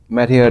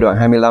Ma-thi-ơ đoạn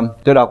 25.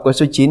 Tôi đọc câu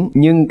số 9.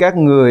 Nhưng các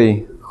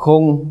người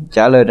khôn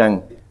trả lời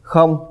rằng: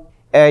 Không,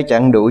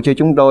 chẳng đủ cho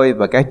chúng tôi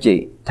và các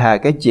chị. Thà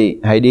các chị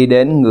hãy đi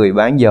đến người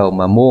bán dầu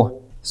mà mua.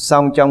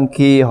 Xong trong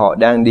khi họ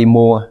đang đi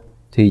mua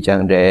thì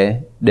chàng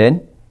rể đến.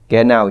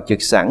 Kẻ nào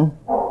chực sẵn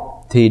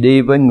thì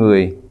đi với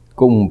người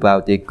cùng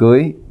vào tiệc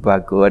cưới và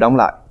cửa đóng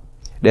lại.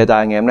 Đề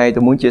tài ngày hôm nay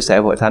tôi muốn chia sẻ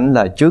với hội thánh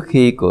là trước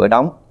khi cửa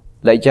đóng.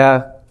 Lạy Cha,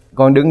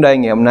 con đứng đây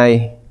ngày hôm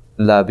nay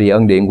là vì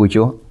ân điển của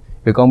Chúa.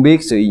 Vì con biết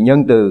sự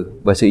nhân từ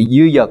và sự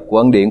dư dật của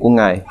ân điển của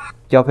Ngài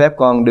cho phép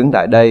con đứng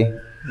tại đây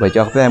và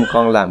cho phép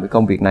con làm cái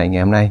công việc này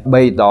ngày hôm nay.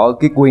 Bày tỏ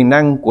cái quyền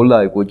năng của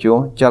lời của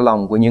Chúa cho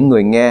lòng của những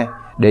người nghe,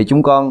 để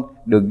chúng con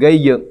được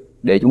gây dựng,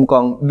 để chúng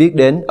con biết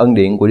đến ân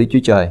điển của Đức Chúa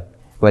Trời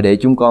và để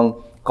chúng con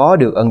có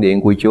được ân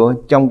điển của Chúa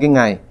trong cái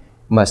ngày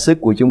mà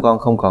sức của chúng con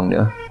không còn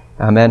nữa.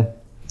 Amen.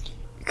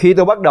 Khi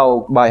tôi bắt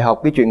đầu bài học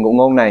cái chuyện ngụ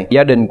ngôn này,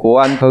 gia đình của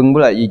anh Hưng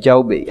với lại dì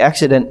Châu bị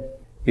accident.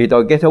 Khi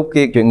tôi kết thúc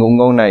cái chuyện ngụ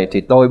ngôn này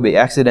thì tôi bị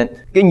accident.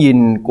 Cái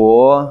nhìn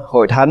của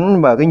hội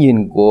thánh và cái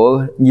nhìn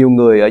của nhiều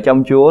người ở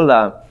trong Chúa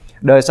là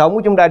đời sống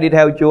của chúng ta đi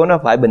theo Chúa nó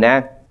phải bình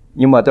an.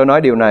 Nhưng mà tôi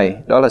nói điều này,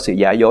 đó là sự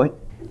giả dối.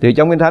 Thì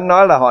trong Kinh Thánh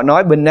nói là họ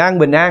nói bình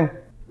an,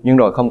 nhưng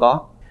rồi không có.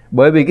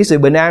 Bởi vì cái sự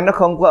bình an nó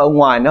không có ở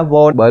ngoài, nó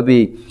vô. Bởi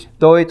vì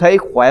tôi thấy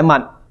khỏe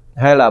mạnh,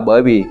 hay là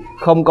bởi vì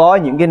không có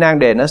những cái nan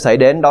đề nó xảy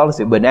đến, đó là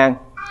sự bình an.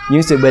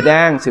 Nhưng sự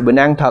bình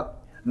an thật,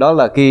 đó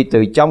là khi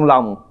từ trong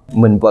lòng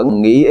mình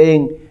vẫn nghỉ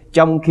yên,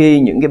 trong khi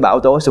những cái bão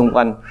tố xung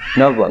quanh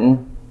nó vẫn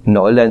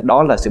nổi lên,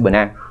 đó là sự bình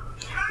an.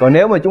 Còn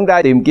nếu mà chúng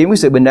ta tìm kiếm cái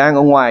sự bình an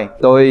ở ngoài,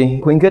 tôi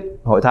khuyến khích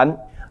hội thánh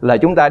là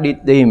chúng ta đi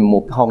tìm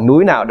một hòn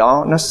núi nào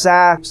đó nó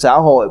xa xã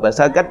hội và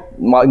xa cách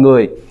mọi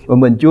người, và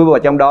mình chui vào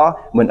trong đó,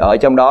 mình ở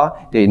trong đó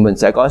thì mình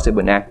sẽ có sự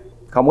bình an.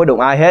 Không có đụng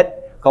ai hết,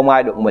 không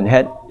ai đụng mình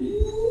hết.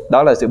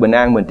 Đó là sự bình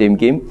an mình tìm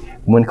kiếm.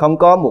 Mình không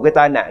có một cái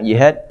tai nạn gì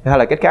hết. Hay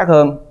là cách khác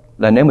hơn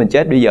là nếu mình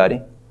chết bây giờ đi,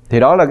 thì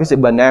đó là cái sự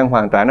bình an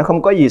hoàn toàn, nó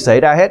không có gì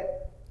xảy ra hết.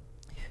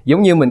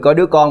 Giống như mình có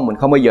đứa con, mình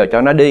không bao giờ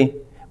cho nó đi,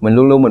 mình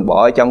luôn luôn mình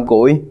bỏ ở trong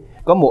củi.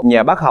 Có một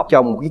nhà bác học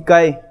trồng một cái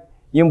cây,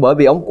 nhưng bởi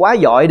vì ông quá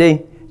giỏi đi,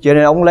 cho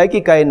nên ông lấy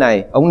cái cây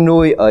này, ông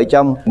nuôi ở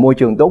trong môi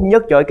trường tốt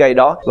nhất cho cái cây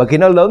đó. Và khi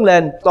nó lớn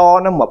lên, to,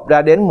 nó mập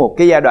ra đến một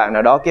cái giai đoạn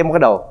nào đó, cái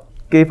bắt đầu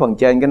cái phần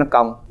trên cái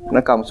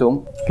nó cong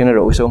xuống, cái nó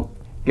rũ xuống,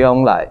 cái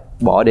ông lại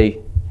bỏ đi.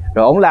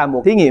 Rồi ông làm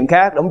một thí nghiệm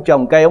khác, ông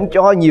trồng cây, ông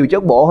cho nhiều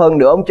chất bổ hơn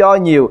nữa, ông cho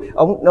nhiều,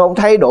 ông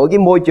thay đổi cái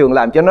môi trường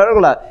làm cho nó rất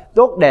là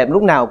tốt đẹp,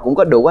 lúc nào cũng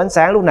có đủ ánh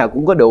sáng, lúc nào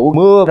cũng có đủ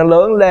mưa, nó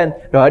lớn lên.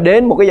 Rồi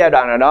đến một cái giai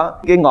đoạn nào đó,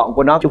 cái ngọn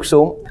của nó trút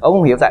xuống. Ông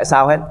không hiểu tại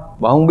sao hết,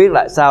 và không biết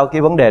lại sao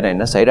cái vấn đề này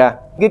nó xảy ra.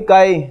 Cái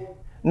cây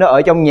nó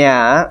ở trong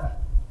nhà á,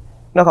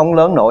 nó không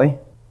lớn nổi,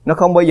 nó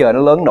không bao giờ nó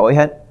lớn nổi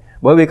hết.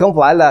 Bởi vì không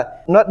phải là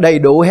nó đầy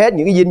đủ hết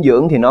những cái dinh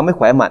dưỡng thì nó mới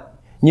khỏe mạnh.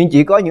 Nhưng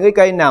chỉ có những cái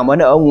cây nào mà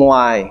nó ở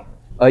ngoài,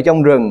 ở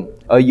trong rừng,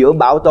 ở giữa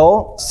bão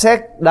tố, sét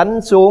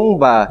đánh xuống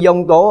và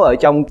giông tố ở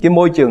trong cái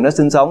môi trường nó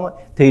sinh sống,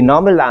 thì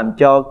nó mới làm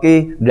cho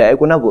cái rễ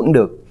của nó vững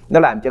được, nó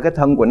làm cho cái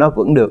thân của nó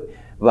vững được,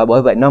 và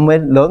bởi vậy nó mới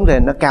lớn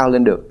lên, nó cao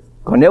lên được.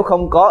 Còn nếu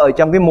không có ở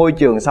trong cái môi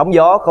trường sóng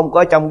gió, không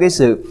có trong cái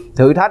sự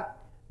thử thách,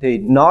 thì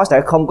nó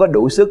sẽ không có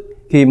đủ sức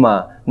khi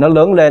mà nó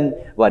lớn lên,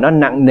 và nó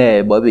nặng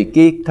nề bởi vì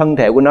cái thân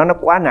thể của nó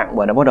quá nặng,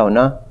 và nó bắt đầu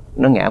nó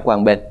ngã qua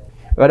một bên.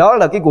 Và đó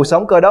là cái cuộc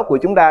sống cơ đốc của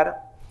chúng ta đó.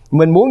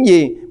 Mình muốn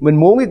gì? Mình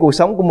muốn cái cuộc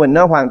sống của mình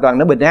nó hoàn toàn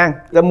nó bình an.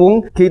 Tôi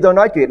muốn khi tôi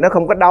nói chuyện nó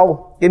không có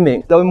đau cái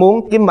miệng. Tôi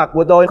muốn cái mặt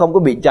của tôi không có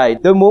bị chày.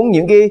 Tôi muốn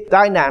những cái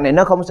tai nạn này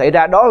nó không xảy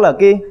ra. Đó là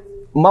cái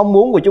mong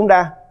muốn của chúng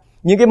ta.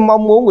 Những cái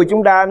mong muốn của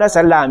chúng ta nó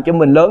sẽ làm cho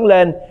mình lớn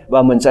lên,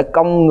 và mình sẽ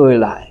cong người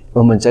lại,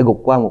 và mình sẽ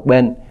gục qua một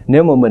bên.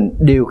 Nếu mà mình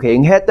điều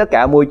khiển hết tất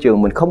cả môi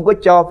trường, mình không có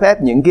cho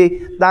phép những cái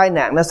tai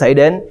nạn nó xảy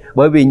đến.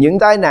 Bởi vì những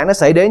tai nạn nó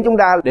xảy đến chúng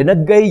ta để nó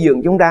gây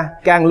dựng chúng ta.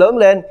 Càng lớn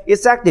lên, cái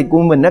xác thịt của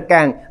mình nó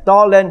càng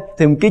to lên,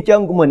 thì cái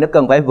chân của mình nó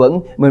cần phải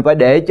vững. Mình phải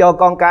để cho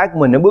con cái của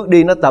mình nó bước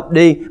đi, nó tập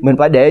đi. Mình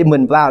phải để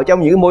mình vào trong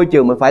những cái môi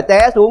trường, mình phải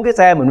té xuống cái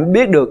xe mình mới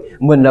biết được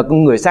mình là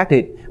con người xác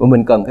thịt, và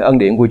mình cần cái ân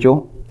điển của Chúa.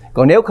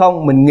 Còn nếu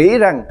không, mình nghĩ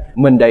rằng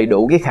mình đầy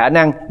đủ cái khả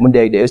năng, mình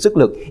đầy đủ sức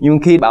lực, nhưng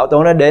khi bão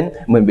tố nó đến,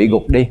 mình bị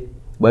gục đi.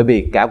 Bởi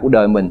vì cả cuộc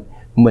đời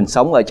mình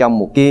sống ở trong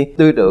một cái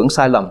tư tưởng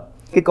sai lầm.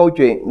 Cái câu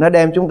chuyện nó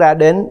đem chúng ta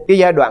đến cái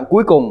giai đoạn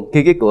cuối cùng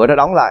khi cái cửa nó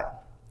đóng lại.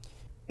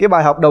 Cái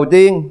bài học đầu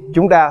tiên,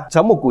 chúng ta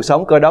sống một cuộc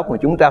sống cơ đốc mà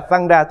chúng ta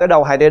phăng ra tới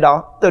đâu hay tới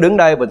đó. Tôi đứng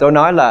đây và tôi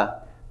nói là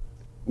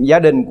gia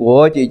đình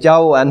của chị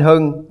Châu, anh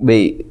Hưng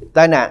bị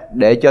tai nạn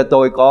để cho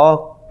tôi có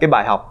cái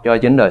bài học cho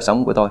chính đời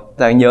sống của tôi.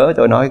 Ta nhớ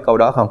tôi nói cái câu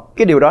đó không?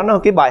 Cái điều đó nó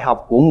cái bài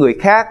học của người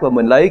khác, và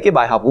mình lấy cái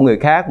bài học của người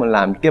khác mình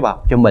làm cái bài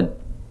học cho mình.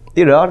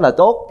 Cái điều đó là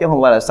tốt chứ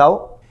không phải là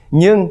xấu.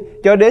 Nhưng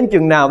cho đến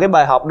chừng nào cái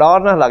bài học đó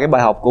nó là cái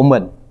bài học của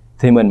mình,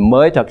 thì mình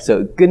mới thật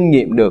sự kinh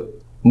nghiệm được.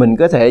 Mình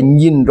có thể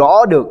nhìn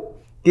rõ được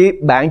cái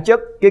bản chất,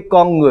 cái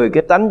con người,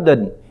 cái tánh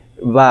tình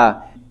và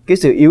cái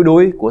sự yếu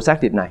đuối của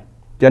xác thịt này.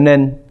 Cho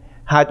nên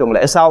 2 tuần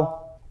lễ sau,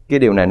 cái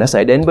điều này nó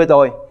xảy đến với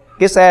tôi.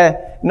 Cái xe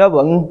nó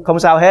vẫn không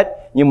sao hết,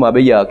 nhưng mà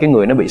bây giờ cái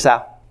người nó bị sao.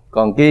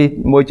 Còn cái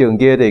môi trường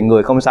kia thì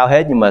người không sao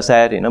hết, nhưng mà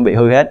xe thì nó bị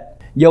hư hết.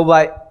 Dù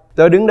vậy,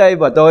 tôi đứng đây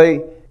và tôi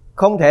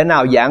không thể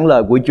nào giảng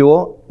lời của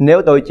Chúa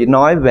nếu tôi chỉ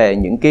nói về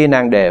những cái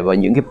nan đề và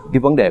những cái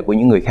vấn đề của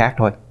những người khác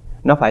thôi.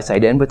 Nó phải xảy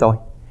đến với tôi,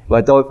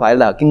 và tôi phải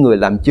là cái người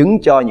làm chứng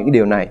cho những cái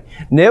điều này.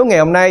 Nếu ngày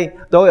hôm nay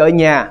tôi ở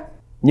nhà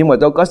nhưng mà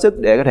tôi có sức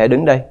để có thể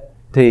đứng đây,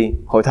 thì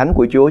hội thánh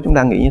của Chúa chúng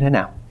ta nghĩ như thế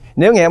nào?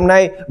 Nếu ngày hôm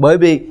nay bởi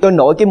vì tôi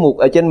nổi cái mụn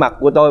ở trên mặt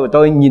của tôi và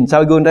tôi nhìn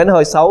sau gương thấy nó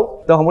hơi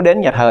xấu, tôi không có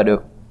đến nhà thờ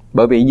được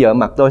bởi vì giờ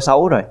mặt tôi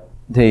xấu rồi,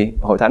 thì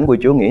hội thánh của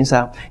Chúa nghĩ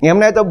sao? Ngày hôm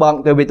nay tôi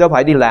bận bởi vì tôi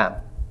phải đi làm.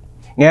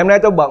 Ngày hôm nay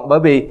tôi bận bởi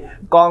vì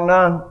con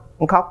nó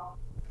khóc.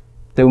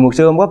 Từ một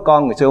xưa không có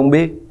con, người xưa không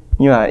biết.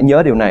 Nhưng mà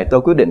nhớ điều này,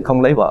 tôi quyết định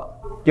không lấy vợ,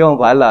 chứ không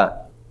phải là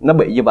nó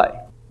bị như vậy.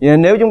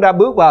 Nếu chúng ta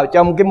bước vào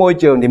trong cái môi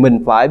trường thì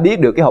mình phải biết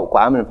được cái hậu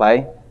quả, mình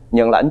phải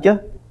nhận lãnh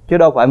chứ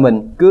đâu phải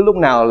mình cứ lúc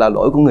nào là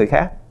lỗi của người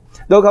khác.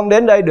 Tôi không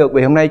đến đây được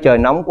vì hôm nay trời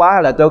nóng quá,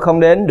 hay là tôi không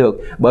đến được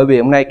bởi vì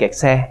hôm nay kẹt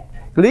xe.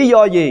 Lý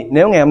do gì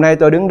nếu ngày hôm nay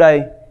tôi đứng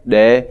đây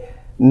để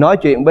nói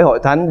chuyện với hội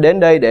thánh, đến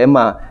đây để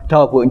mà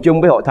thờ phượng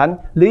chung với hội thánh,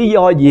 lý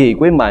do gì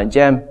quý mà anh chị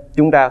em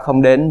chúng ta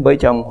không đến với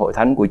trong hội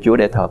thánh của Chúa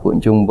để thờ phượng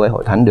chung với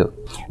hội thánh được?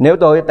 Nếu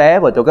tôi té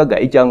và tôi có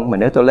gãy chân, mà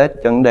nếu tôi lết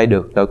chân đến đây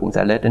được, tôi cũng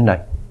sẽ lết đến đây.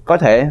 Có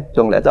thể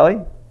tuần lễ tới,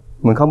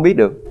 mình không biết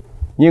được.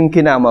 Nhưng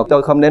khi nào mà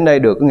tôi không đến đây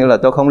được, có nghĩa là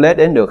tôi không lết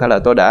đến được, hay là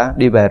tôi đã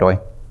đi về rồi.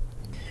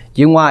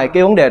 Chỉ ngoài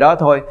cái vấn đề đó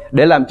thôi,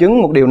 để làm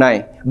chứng một điều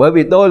này, bởi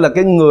vì tôi là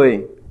cái người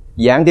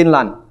giảng tin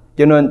lành,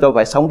 cho nên tôi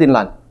phải sống tin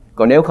lành.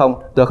 Còn nếu không,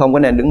 tôi không có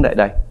nên đứng tại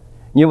đây.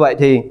 Như vậy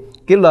thì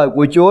cái lời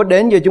của Chúa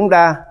đến cho chúng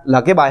ta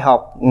là cái bài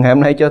học ngày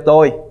hôm nay cho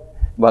tôi,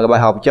 và bài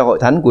học cho hội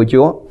thánh của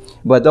Chúa.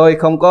 Và tôi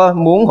không có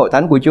muốn hội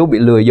thánh của Chúa bị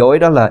lừa dối,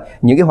 đó là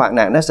những cái hoạn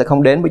nạn nó sẽ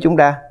không đến với chúng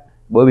ta.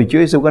 Bởi vì Chúa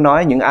Giêsu có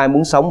nói những ai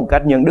muốn sống một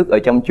cách nhân đức ở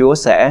trong Chúa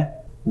sẽ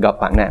gặp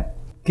hoạn nạn.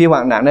 Khi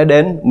hoạn nạn nó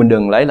đến, mình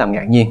đừng lấy làm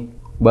ngạc nhiên.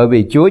 Bởi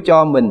vì Chúa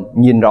cho mình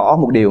nhìn rõ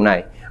một điều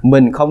này,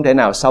 mình không thể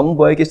nào sống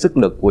với cái sức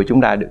lực của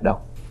chúng ta được đâu.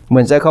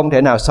 Mình sẽ không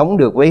thể nào sống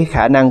được với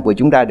khả năng của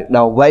chúng ta được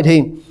đâu. Vậy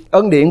thì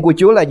ân điển của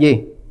Chúa là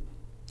gì?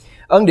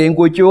 Ân điển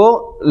của Chúa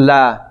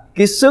là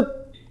cái sức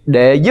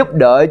để giúp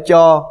đỡ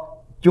cho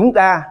chúng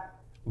ta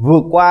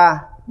vượt qua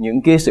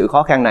những cái sự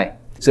khó khăn này.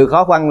 Sự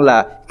khó khăn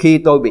là khi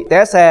tôi bị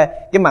té xe,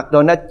 cái mặt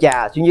tôi nó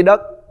chà xuống dưới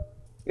đất,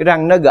 cái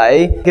răng nó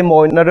gãy, cái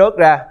môi nó rớt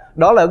ra.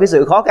 Đó là cái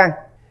sự khó khăn.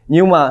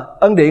 Nhưng mà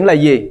ân điển là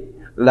gì?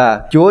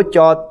 Là Chúa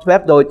cho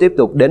phép tôi tiếp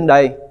tục đến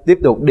đây, tiếp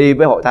tục đi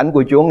với hội thánh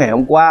của Chúa. Ngày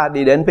hôm qua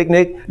đi đến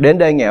picnic, đến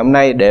đây ngày hôm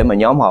nay để mà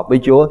nhóm họp với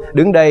Chúa,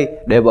 đứng đây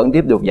để vẫn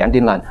tiếp tục giảng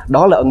tin lành.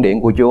 Đó là ân điển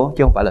của Chúa,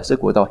 chứ không phải là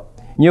sức của tôi.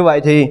 Như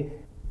vậy thì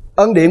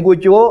ân điển của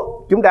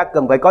Chúa chúng ta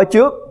cần phải có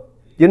trước,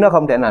 chứ nó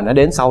không thể nào nó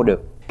đến sau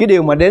được. Cái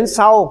điều mà đến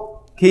sau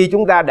khi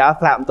chúng ta đã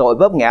phạm tội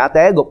vấp ngã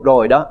té gục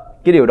rồi đó,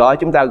 cái điều đó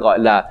chúng ta gọi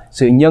là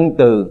sự nhân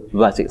từ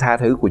và sự tha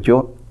thứ của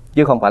Chúa,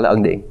 chứ không phải là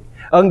ân điển.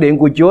 Ân điển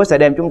của Chúa sẽ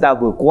đem chúng ta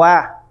vượt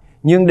qua.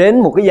 Nhưng đến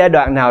một cái giai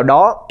đoạn nào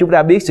đó, chúng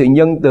ta biết sự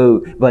nhân từ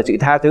và sự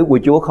tha thứ của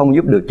Chúa không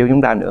giúp được cho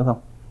chúng ta nữa không?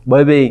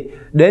 Bởi vì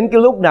đến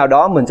cái lúc nào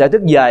đó mình sẽ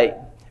thức dậy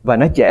và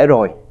nó trễ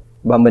rồi.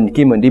 Và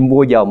khi mình đi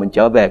mua dầu, mình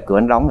trở về, cửa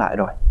nó đóng lại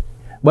rồi.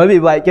 Bởi vì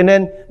vậy cho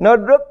nên nó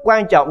rất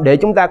quan trọng để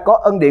chúng ta có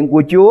ân điển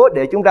của Chúa,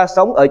 để chúng ta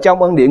sống ở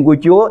trong ân điển của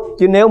Chúa.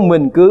 Chứ nếu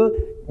mình cứ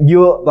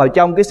dựa vào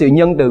trong cái sự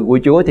nhân từ của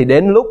Chúa, thì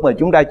đến lúc mà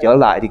chúng ta trở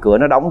lại thì cửa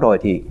nó đóng rồi,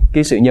 thì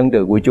cái sự nhân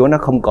từ của Chúa nó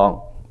không còn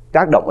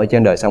tác động ở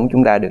trên đời sống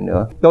chúng ta được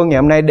nữa. Tôi ngày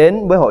hôm nay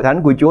đến với hội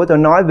thánh của Chúa, tôi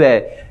nói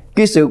về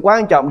cái sự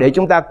quan trọng để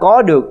chúng ta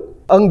có được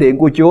ân điển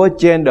của Chúa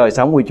trên đời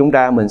sống của chúng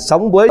ta. Mình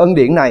sống với ân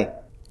điển này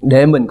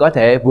để mình có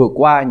thể vượt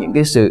qua những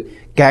cái sự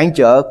cản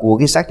trở của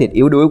cái xác thịt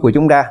yếu đuối của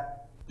chúng ta.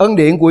 Ân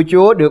điển của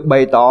Chúa được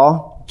bày tỏ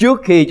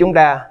trước khi chúng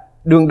ta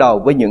đương đầu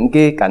với những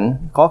cái cảnh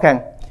khó khăn.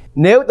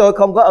 Nếu tôi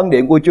không có ân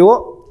điển của Chúa,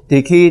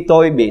 thì khi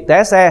tôi bị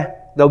té xe,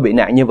 tôi bị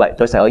nạn như vậy,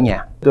 tôi sẽ ở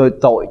nhà, tôi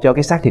tội cho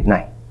cái xác thịt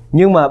này.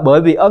 Nhưng mà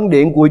bởi vì ân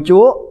điển của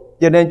Chúa,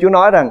 cho nên Chúa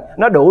nói rằng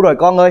nó đủ rồi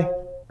con ơi,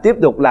 tiếp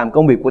tục làm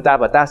công việc của ta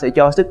và ta sẽ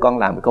cho sức con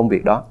làm cái công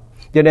việc đó.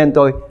 Cho nên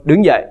tôi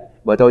đứng dậy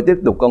và tôi tiếp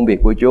tục công việc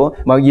của Chúa.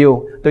 Mặc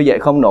dù tôi dậy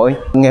không nổi.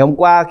 Ngày hôm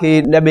qua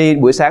khi Debbie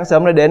buổi sáng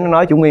sớm nó đến, nó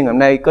nói: "Chú Nguyên hôm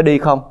nay có đi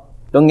không?"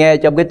 Tôi nghe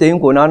trong cái tiếng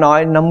của nó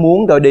nói nó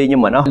muốn tôi đi,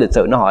 nhưng mà nó lịch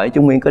sự nó hỏi: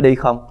 "Chú Nguyên có đi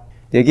không?"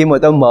 Thì khi mà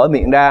tôi mở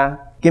miệng ra,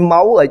 cái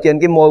máu ở trên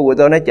cái môi của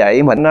tôi nó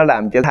chảy, mà nó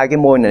làm cho hai cái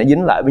môi này nó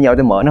dính lại với nhau,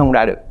 tôi mở nó không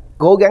ra được.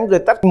 Cố gắng tôi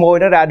tách môi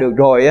nó ra được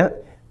rồi á,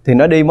 thì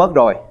nó đi mất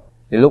rồi.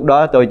 Thì lúc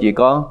đó tôi chỉ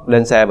có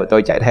lên xe và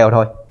tôi chạy theo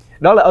thôi.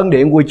 Đó là ân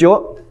điển của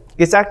Chúa.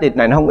 Cái xác thịt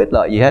này nó không ích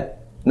lợi gì hết,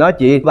 nó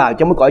chỉ vào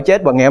trong cái cõi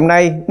chết. Và ngày hôm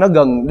nay nó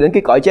gần đến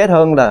cái cõi chết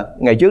hơn là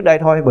ngày trước đây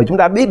thôi. Và chúng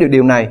ta biết được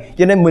điều này,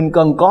 cho nên mình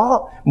cần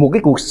có một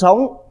cái cuộc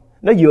sống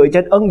nó dựa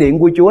trên ân điển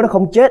của Chúa. Nó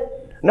không chết,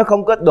 nó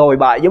không có đồi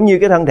bại giống như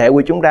cái thân thể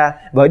của chúng ta.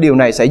 Và điều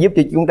này sẽ giúp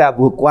cho chúng ta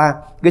vượt qua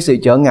cái sự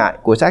trở ngại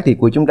của xác thịt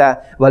của chúng ta.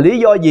 Và lý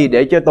do gì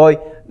để cho tôi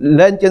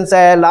lên trên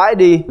xe lái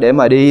đi để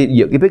mà đi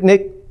dự cái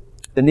picnic?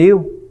 Tình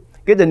yêu.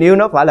 Cái tình yêu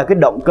nó phải là cái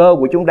động cơ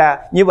của chúng ta.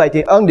 Như vậy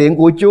thì ân điển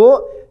của Chúa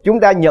chúng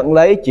ta nhận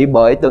lấy chỉ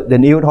bởi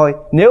tình yêu thôi.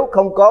 Nếu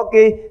không có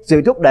cái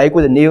sự thúc đẩy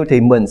của tình yêu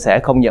thì mình sẽ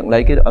không nhận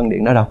lấy cái ân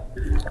điển đó đâu.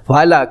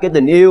 Phải là cái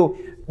tình yêu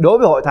đối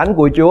với hội thánh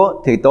của Chúa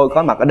thì tôi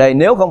có mặt ở đây.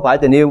 Nếu không phải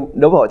tình yêu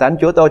đối với hội thánh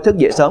Chúa, tôi thức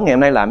dậy sớm ngày hôm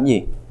nay làm cái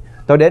gì?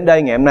 Tôi đến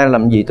đây ngày hôm nay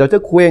làm gì? Tôi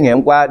thức khuya ngày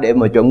hôm qua để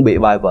mà chuẩn bị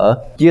bài vở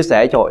chia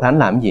sẻ cho hội thánh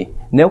làm cái gì?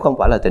 Nếu không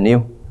phải là tình yêu,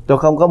 tôi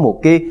không có một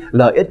cái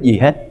lợi ích gì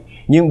hết.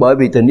 Nhưng bởi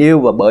vì tình yêu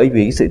và bởi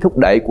vì sự thúc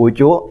đẩy của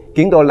Chúa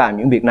khiến tôi làm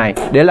những việc này.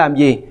 Để làm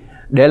gì?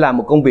 Để làm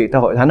một công việc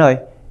theo Hội Thánh ơi.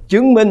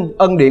 Chứng minh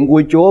ân điển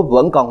của Chúa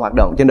vẫn còn hoạt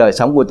động trên đời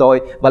sống của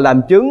tôi, và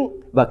làm chứng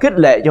và khích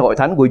lệ cho Hội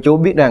Thánh của Chúa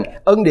biết rằng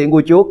ân điển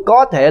của Chúa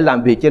có thể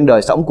làm việc trên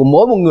đời sống của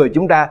mỗi một người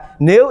chúng ta,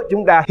 nếu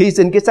chúng ta hy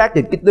sinh cái xác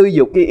thịt, cái tư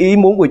dục, cái ý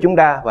muốn của chúng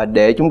ta và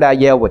để chúng ta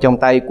gieo vào trong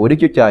tay của Đức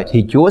Chúa Trời,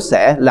 thì Chúa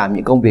sẽ làm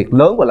những công việc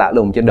lớn và lạ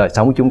lùng trên đời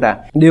sống của chúng ta.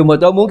 Điều mà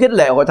tôi muốn khích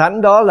lệ Hội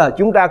Thánh đó là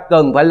chúng ta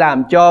cần phải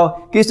làm cho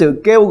cái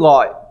sự kêu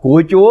gọi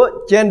của Chúa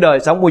trên đời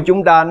sống của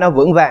chúng ta nó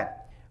vững vàng.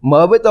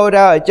 Mở với tôi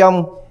ra ở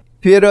trong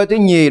Phi-e-rơ thứ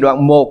nhì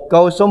đoạn 1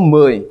 câu số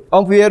 10.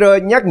 Ông Phi-e-rơ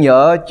nhắc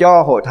nhở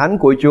cho Hội Thánh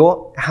của Chúa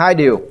hai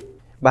điều.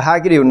 Và hai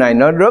cái điều này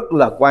nó rất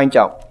là quan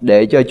trọng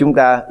để cho chúng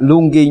ta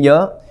luôn ghi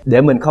nhớ,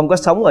 để mình không có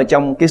sống ở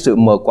trong cái sự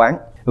mờ quáng.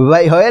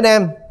 Vậy hỡi anh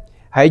em,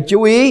 hãy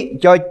chú ý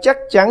cho chắc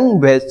chắn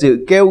về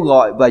sự kêu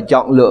gọi và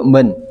chọn lựa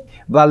mình,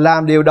 và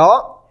làm điều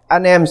đó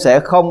anh em sẽ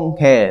không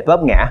hề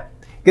vấp ngã.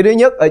 Cái thứ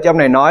nhất ở trong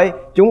này nói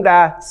chúng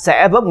ta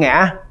sẽ vấp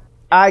ngã.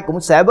 Ai cũng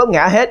sẽ vấp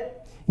ngã hết.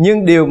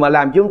 Nhưng điều mà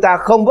làm chúng ta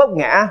không vấp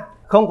ngã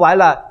không phải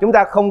là chúng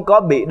ta không có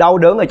bị đau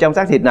đớn ở trong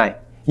xác thịt này,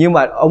 nhưng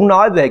mà ông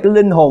nói về cái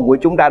linh hồn của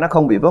chúng ta nó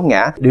không bị vấp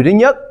ngã. Điều thứ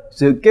nhất,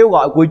 sự kêu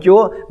gọi của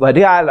Chúa, và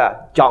thứ hai là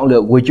chọn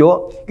lựa của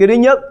Chúa. Cái thứ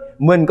nhất,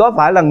 mình có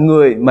phải là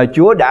người mà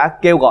Chúa đã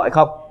kêu gọi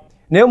không?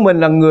 Nếu mình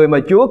là người mà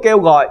Chúa kêu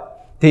gọi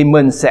thì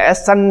mình sẽ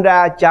sanh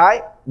ra trái,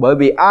 bởi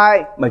vì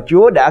ai mà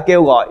Chúa đã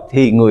kêu gọi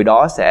thì người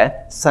đó sẽ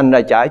sanh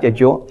ra trái cho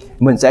Chúa.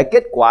 Mình sẽ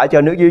kết quả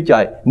cho nước Chúa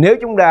Trời. Nếu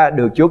chúng ta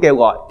được Chúa kêu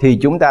gọi thì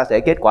chúng ta sẽ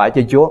kết quả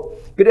cho Chúa.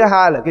 Cái thứ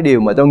hai là cái điều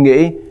mà tôi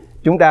nghĩ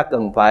chúng ta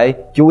cần phải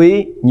chú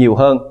ý nhiều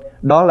hơn,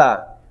 đó là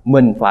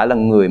mình phải là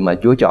người mà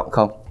Chúa chọn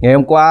không. Ngày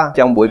hôm qua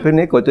trong buổi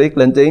picnic cô Tuyết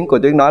lên tiếng, cô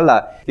Tuyết nói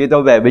là khi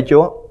tôi về với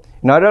Chúa,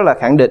 nói rất là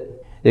khẳng định.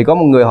 Thì có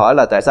một người hỏi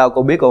là tại sao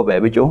cô biết cô về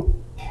với Chúa.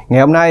 Ngày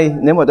hôm nay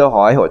nếu mà tôi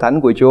hỏi Hội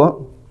Thánh của Chúa,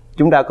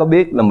 chúng ta có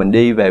biết là mình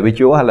đi về với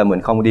Chúa hay là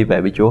mình không đi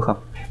về với Chúa không?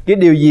 Cái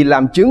điều gì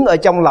làm chứng ở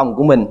trong lòng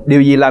của mình?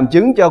 Điều gì làm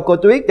chứng cho cô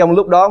Tuyết trong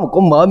lúc đó mà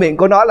cô mở miệng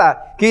cô nói là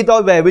khi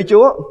tôi về với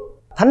Chúa,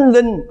 Thánh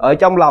Linh ở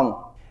trong lòng.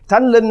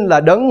 Thánh Linh là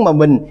đấng mà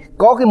mình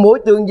có cái mối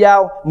tương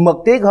giao mật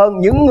thiết hơn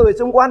những người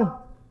xung quanh.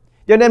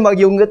 Cho nên mặc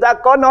dù người ta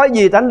có nói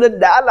gì, Thánh Linh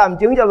đã làm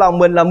chứng cho lòng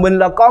mình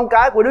là con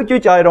cái của Đức Chúa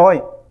Trời rồi.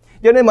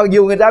 Cho nên mặc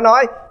dù người ta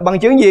nói bằng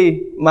chứng gì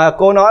mà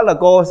cô nói là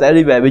cô sẽ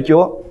đi về với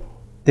Chúa,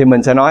 thì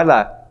mình sẽ nói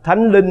là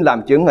Thánh Linh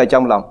làm chứng ở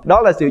trong lòng.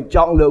 Đó là sự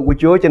chọn lựa của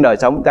Chúa trên đời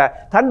sống chúng ta.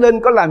 Thánh Linh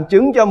có làm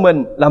chứng cho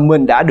mình là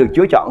mình đã được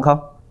Chúa chọn không?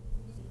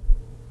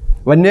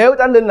 Và nếu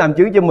Thánh Linh làm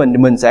chứng cho mình thì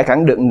mình sẽ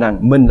khẳng định rằng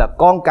mình là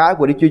con cái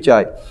của Đức Chúa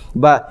Trời.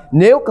 Và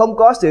nếu không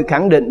có sự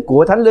khẳng định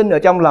của Thánh Linh ở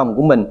trong lòng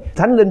của mình,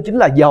 Thánh Linh chính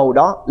là dầu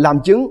đó làm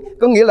chứng.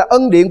 Có nghĩa là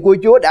ân điển của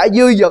Chúa đã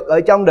dư dật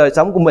ở trong đời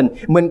sống của mình.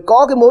 Mình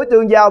có cái mối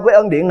tương giao với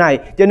ân điển này,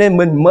 cho nên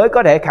mình mới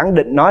có thể khẳng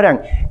định nói rằng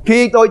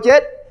khi tôi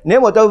chết,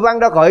 nếu mà tôi văng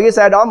ra khỏi cái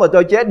xe đó mà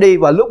tôi chết đi,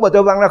 và lúc mà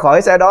tôi văng ra khỏi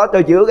cái xe đó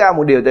tôi chỉ ước ao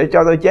một điều để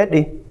cho tôi chết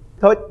đi.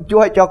 Thôi Chúa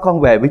hãy cho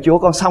con về với Chúa,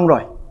 con xong rồi,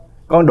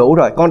 con đủ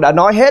rồi, con đã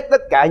nói hết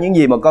tất cả những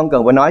gì mà con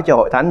cần phải nói cho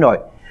Hội Thánh rồi.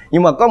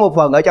 Nhưng mà có một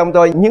phần ở trong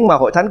tôi, nhưng mà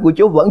Hội Thánh của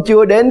Chúa vẫn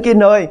chưa đến cái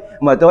nơi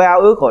mà tôi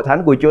ao ước Hội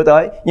Thánh của Chúa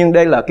tới. Nhưng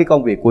đây là cái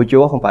công việc của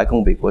Chúa, không phải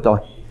công việc của tôi.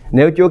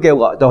 Nếu Chúa kêu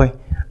gọi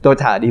tôi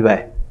thà đi về,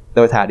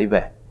 tôi thà đi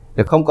về.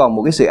 Để không còn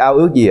một cái sự ao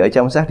ước gì ở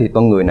trong xác thịt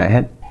con người này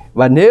hết.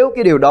 Và nếu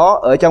cái điều đó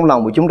ở trong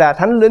lòng của chúng ta,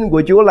 Thánh Linh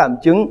của Chúa làm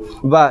chứng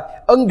và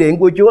ân điển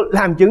của Chúa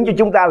làm chứng cho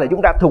chúng ta là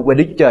chúng ta thuộc về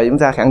Đức Chúa Trời, chúng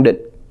ta khẳng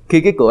định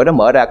khi cái cửa đó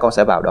mở ra con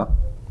sẽ vào đó.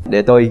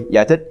 Để tôi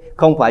giải thích,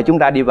 không phải chúng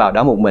ta đi vào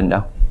đó một mình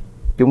đâu,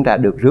 chúng ta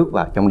được rước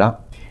vào trong đó.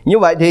 Như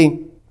vậy thì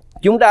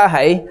chúng ta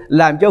hãy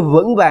làm cho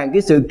vững vàng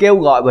cái sự kêu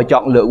gọi và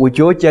chọn lựa của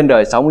Chúa trên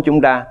đời sống của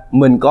chúng ta.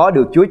 Mình có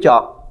được Chúa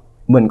chọn,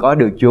 mình có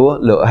được Chúa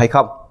lựa hay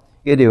không?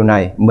 Cái điều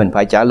này mình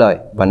phải trả lời,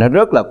 và nó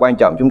rất là quan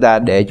trọng chúng ta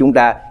để chúng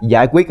ta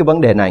giải quyết cái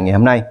vấn đề này ngày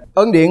hôm nay.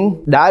 Ân điển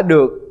đã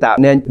được tạo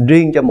nên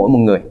riêng cho mỗi một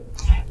người.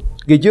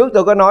 Kỳ trước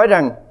tôi có nói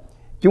rằng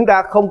chúng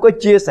ta không có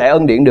chia sẻ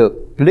ân điển được.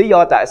 Lý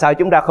do tại sao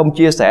chúng ta không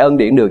chia sẻ ân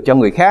điển được cho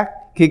người khác?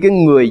 Khi cái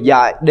người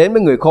dạy đến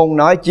với người khôn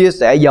nói chia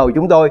sẻ dầu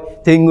chúng tôi,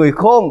 thì người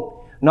khôn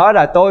nói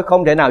là tôi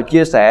không thể nào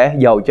chia sẻ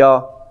dầu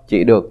cho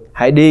chị được,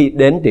 hãy đi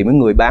đến tìm với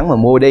người bán mà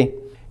mua đi.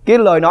 Cái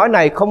lời nói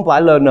này không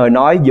phải là lời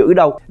nói dữ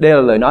đâu, đây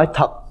là lời nói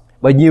thật.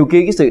 Và nhiều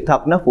khi cái sự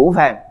thật nó phũ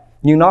phàng,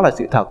 nhưng nó là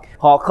sự thật.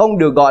 Họ không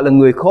được gọi là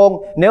người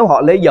khôn nếu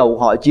họ lấy dầu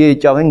họ chia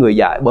cho cái người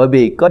dạy. Bởi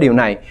vì có điều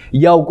này,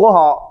 dầu của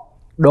họ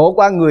đổ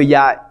qua người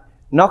dạy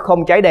nó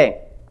không cháy đèn.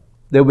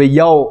 Từ vì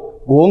dầu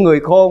của người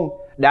khôn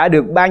đã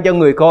được ban cho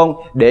người khôn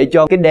để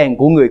cho cái đèn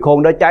của người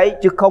khôn đó cháy,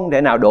 chứ không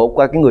thể nào đổ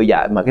qua cái người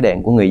dạy mà cái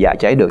đèn của người dạy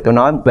cháy được. Tôi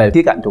nói về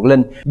khía cạnh thuộc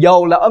linh.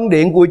 Dầu là ân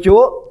điển của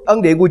Chúa.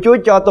 Ân điển của Chúa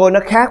cho tôi nó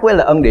khác với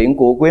là ân điển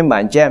của quý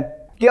bạn chị em.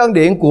 Cái ân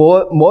điển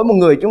của mỗi một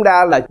người chúng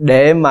ta là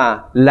để mà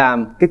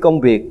làm cái công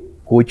việc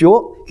của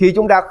Chúa. Khi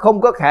chúng ta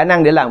không có khả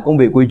năng để làm công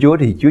việc của Chúa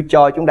thì Chúa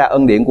cho chúng ta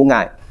ân điển của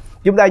Ngài.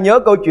 Chúng ta nhớ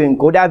câu chuyện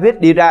của David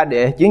đi ra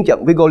để chiến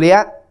trận với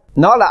Goliath.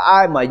 Nó là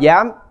ai mà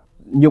dám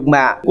nhục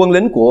mạ quân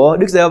lính của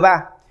Đức Giê-hô-va?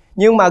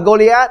 Nhưng mà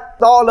Goliath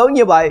to lớn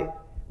như vậy,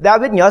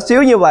 David nhỏ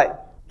xíu như vậy.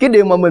 Cái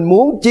điều mà mình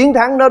muốn chiến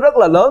thắng nó rất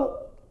là lớn.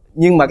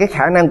 Nhưng mà cái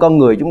khả năng con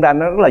người chúng ta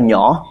nó rất là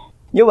nhỏ.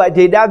 Như vậy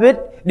thì David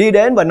đi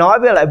đến và nói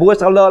với lại vua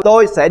Saul,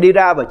 tôi sẽ đi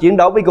ra và chiến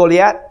đấu với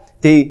Goliath.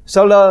 Thì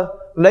Saul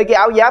lấy cái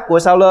áo giáp của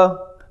Saul,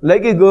 lấy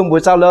cái gươm của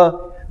Saul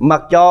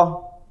mặc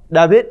cho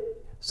David.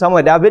 Xong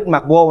rồi David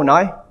mặc vô và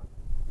nói,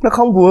 nó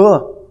không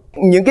vừa.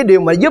 Những cái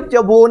điều mà giúp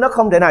cho vua nó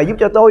không thể nào giúp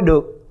cho tôi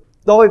được.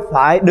 Tôi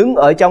phải đứng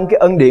ở trong cái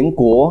ân điển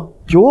của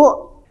Chúa.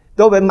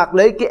 Tôi phải mặc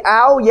lấy cái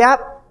áo giáp,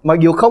 mặc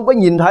dù không có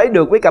nhìn thấy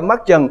được với cặp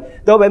mắt trần,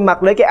 tôi phải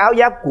mặc lấy cái áo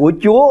giáp của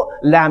Chúa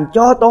làm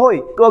cho tôi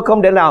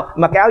không thể nào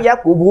mặc cái áo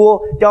giáp của vua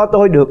cho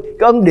tôi được.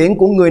 Cái ân điển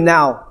của người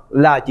nào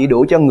là chỉ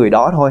đủ cho người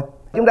đó thôi.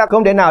 Chúng ta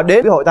không thể nào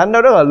đến cái hội thánh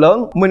đó rất là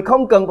lớn, mình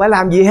không cần phải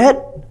làm gì hết.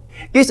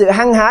 Cái sự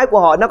hăng hái của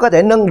họ nó có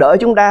thể nâng đỡ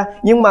chúng ta,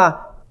 nhưng mà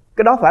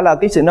cái đó phải là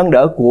cái sự nâng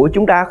đỡ của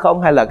chúng ta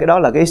không, hay là cái đó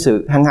là cái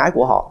sự hăng hái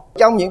của họ?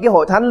 Trong những cái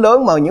hội thánh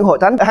lớn, mà những hội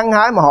thánh hăng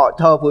hái mà họ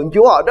thờ phượng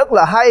Chúa, họ rất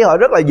là hay, họ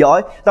rất là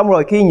giỏi, xong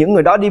rồi khi những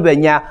người đó đi về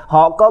nhà,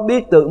 họ có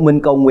biết tự mình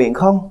cầu nguyện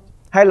không?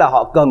 Hay là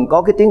họ cần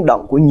có cái tiếng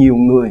động của nhiều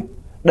người?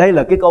 Đây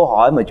là cái câu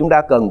hỏi mà chúng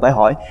ta cần phải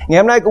hỏi. Ngày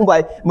hôm nay cũng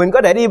vậy, mình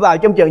có thể đi vào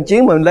trong trận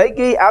chiến, mình lấy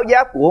cái áo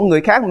giáp của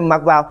người khác mình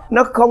mặc vào,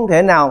 nó không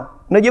thể nào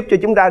nó giúp cho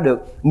chúng ta được.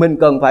 Mình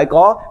cần phải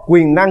có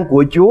quyền năng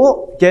của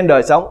Chúa trên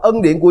đời sống,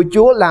 ân điển của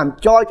Chúa làm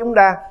cho chúng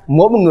ta,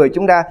 mỗi một người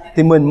chúng ta,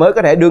 thì mình mới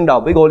có thể đương đầu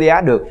với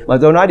Goliath được. Mà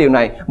tôi nói điều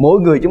này, mỗi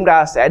người chúng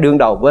ta sẽ đương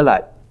đầu với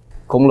lại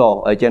khủng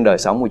lồ ở trên đời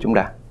sống của chúng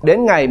ta.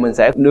 Đến ngày mình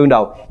sẽ đương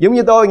đầu. Giống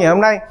như tôi ngày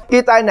hôm nay,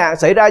 cái tai nạn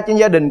xảy ra trên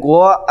gia đình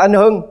của anh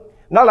Hưng,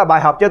 nó là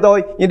bài học cho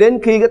tôi. Nhưng đến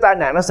khi cái tai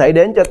nạn nó xảy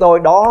đến cho tôi,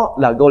 đó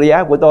là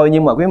Goliath của tôi.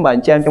 Nhưng mà quý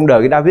bạn chị em, trong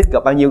đời của David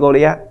gặp bao nhiêu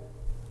Goliath?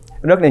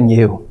 Rất là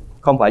nhiều,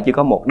 không phải chỉ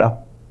có một đâu,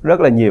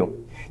 rất là nhiều.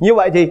 Như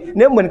vậy thì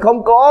nếu mình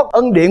không có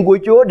ân điển của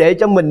Chúa để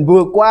cho mình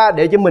vượt qua,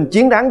 để cho mình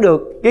chiến thắng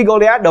được cái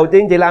Goliath đầu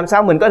tiên, thì làm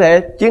sao mình có thể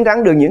chiến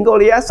thắng được những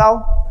Goliath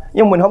sau?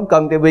 Nhưng mình không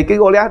cần, tại vì cái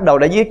Goliath đầu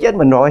đã giết chết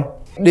mình rồi.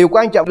 Điều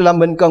quan trọng là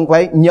mình cần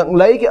phải nhận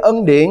lấy cái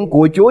ân điển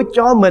của Chúa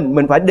cho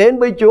mình phải đến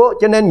với Chúa.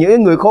 Cho nên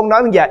những người khôn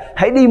nói như vậy,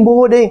 hãy đi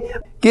mua đi.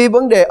 Cái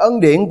vấn đề ân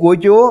điển của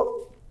Chúa,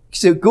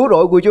 sự cứu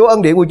rỗi của Chúa,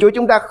 ân điển của Chúa,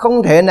 chúng ta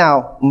không thể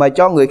nào mà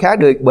cho người khác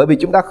được, bởi vì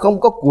chúng ta không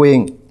có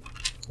quyền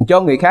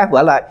cho người khác.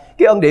 Vả lại,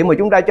 cái ân điển mà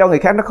chúng ta cho người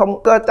khác nó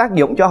không có tác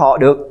dụng cho họ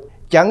được.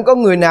 Chẳng có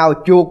người nào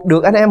chuộc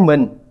được anh em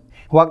mình,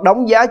 hoặc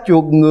đóng giá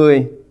chuộc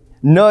người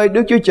nơi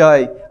Đức Chúa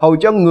Trời, hầu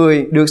cho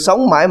người được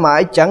sống mãi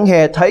mãi, chẳng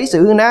hề thấy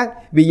sự hư nát,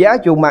 vì giá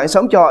chuộc mạng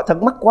sống cho họ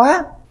thật mắc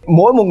quá.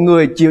 Mỗi một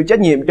người chịu trách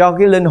nhiệm cho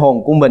cái linh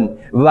hồn của mình,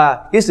 và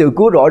cái sự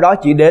cứu rỗi đó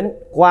chỉ đến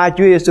qua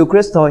Chúa Giêsu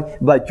Christ thôi.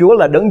 Và Chúa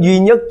là đấng duy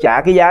nhất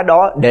trả cái giá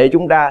đó để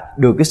chúng ta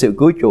được cái sự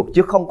cứu chuộc,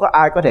 chứ không có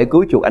ai có thể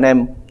cứu chuộc anh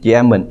em chị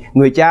em mình.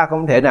 Người cha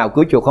không thể nào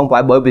cứu chuộc, không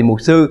phải bởi vì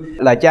mục sư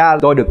là cha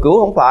tôi được cứu,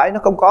 không phải, nó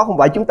không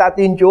phải chúng ta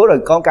tin Chúa rồi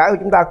con cái của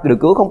chúng ta được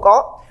cứu, không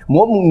có.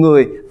 Mỗi một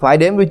người phải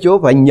đến với Chúa,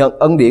 phải nhận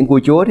ân điển của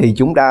Chúa thì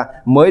chúng ta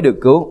mới được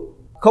cứu.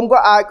 Không có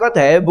ai có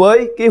thể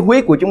với cái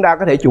huyết của chúng ta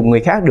có thể chuộc người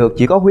khác được,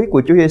 chỉ có huyết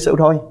của Chúa Giêsu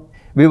thôi.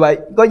 Vì vậy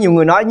có nhiều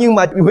người nói, nhưng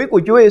mà huyết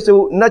của Chúa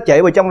Giêsu nó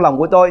chảy vào trong lòng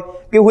của tôi.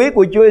 Cái huyết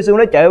của Chúa Giêsu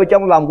nó chảy vào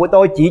trong lòng của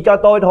tôi chỉ cho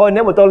tôi thôi.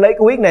 Nếu mà tôi lấy cái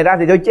huyết này ra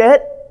thì tôi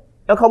chết.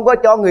 Nó không có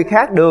cho người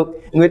khác được.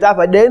 Người ta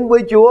phải đến với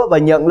Chúa và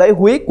nhận lấy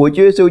huyết của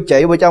Chúa Giêsu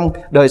chảy vào trong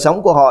đời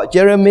sống của họ.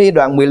 Jeremy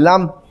đoạn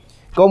 15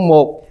 câu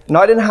 1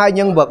 nói đến hai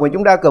nhân vật mà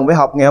chúng ta cần phải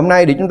học ngày hôm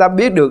nay, để chúng ta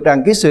biết được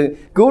rằng cái sự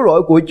cứu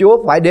rỗi của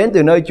Chúa phải đến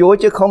từ nơi Chúa,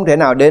 chứ không thể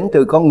nào đến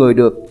từ con người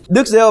được.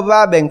 Đức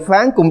Giê-hô-va bèn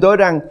phán cùng tôi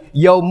rằng,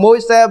 dầu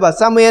Môi-se và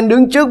Sa-mu-el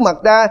đứng trước mặt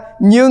ta,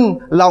 nhưng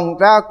lòng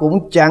ta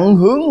cũng chẳng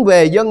hướng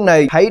về dân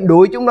này. Hãy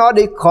đuổi chúng nó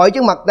đi khỏi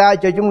trước mặt ta,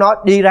 cho chúng nó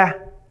đi ra.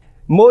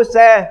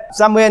 Môi-se,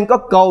 Sa-mu-el có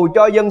cầu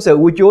cho dân sự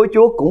của Chúa,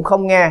 Chúa cũng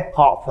không nghe.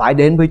 Họ phải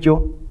đến với Chúa.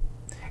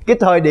 Cái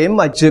thời điểm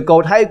mà sự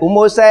cầu thay của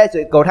Môi-se,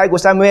 sự cầu thay của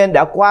Sa-mu-el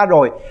đã qua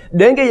rồi.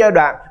 Đến cái giai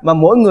đoạn mà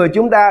mỗi người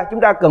chúng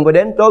ta cần phải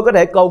đến. Tôi có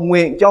thể cầu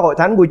nguyện cho hội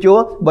thánh của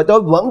Chúa, và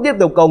tôi vẫn tiếp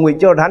tục cầu nguyện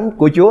cho hội thánh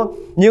của Chúa.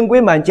 Nhưng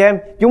quý bạn chị em,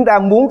 chúng ta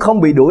muốn không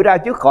bị đuổi ra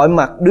trước khỏi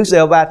mặt Đức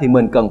Giê-hô-va thì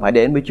mình cần phải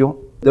đến với Chúa.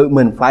 Tự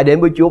mình phải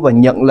đến với Chúa và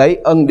nhận lấy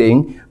ân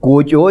điển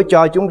của Chúa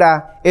cho chúng ta.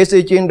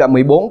 Ê-xê-chiên đoạn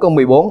 14 câu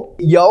 14.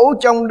 Dẫu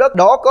trong đất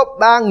đó có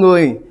 3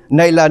 người,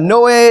 này là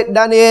Nô-ê,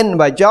 Đa-ni-ên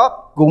và Chắp,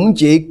 cũng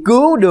chỉ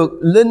cứu được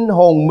linh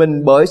hồn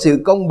mình bởi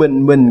sự công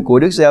bình mình của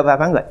Đức Giê-hô-va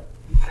phán vậy.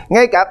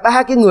 Ngay cả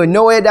 3 cái người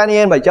Nô-ê,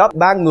 Đa-ni-ên và Chắp,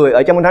 3 người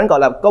ở trong Kinh Thánh gọi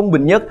là công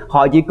bình nhất,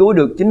 họ chỉ cứu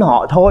được chính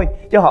họ thôi,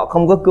 chứ họ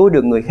không có cứu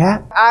được người khác.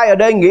 Ai ở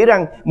đây nghĩ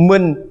rằng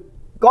mình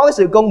có cái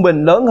sự công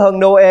bình lớn hơn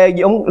Nô-ê,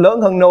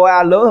 lớn hơn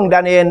Nô-a, lớn hơn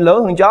Đa-ni-ên,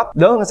 lớn hơn Chắp,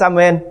 lớn hơn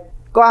Sa-mu-el?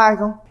 Có ai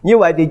không? Như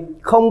vậy thì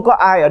không có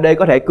ai ở đây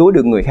có thể cứu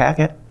được người khác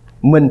hết.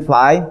 Mình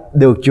phải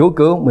được Chúa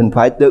cứu, mình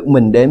phải tự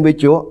mình đến với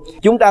Chúa.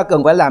 Chúng ta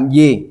cần phải làm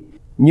gì?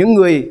 Những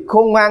người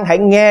khôn ngoan hãy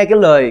nghe cái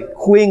lời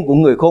khuyên của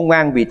người khôn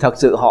ngoan, vì thật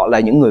sự họ là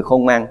những người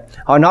khôn ngoan.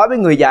 Họ nói với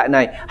người dạy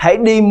này, hãy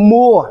đi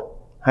mua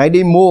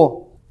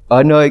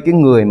ở nơi cái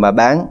người mà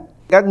bán.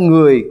 Các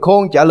người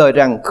khôn trả lời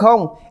rằng,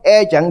 không,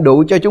 chẳng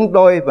đủ cho chúng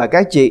tôi và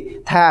các chị,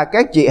 thà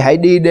các chị hãy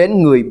đi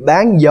đến người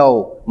bán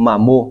dầu mà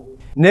mua.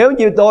 Nếu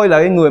như tôi là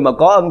cái người mà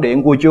có ân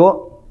điển của Chúa,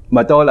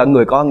 mà tôi là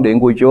người có ân điển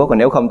của Chúa, còn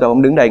nếu không tôi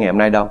không đứng đây ngày hôm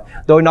nay đâu.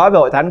 Tôi nói với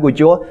hội thánh của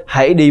Chúa,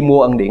 hãy đi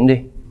mua ân điển đi.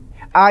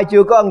 Ai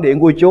chưa có ân điển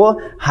của Chúa,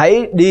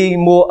 hãy đi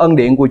mua ân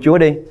điển của Chúa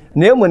đi.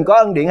 Nếu mình có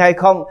ân điển hay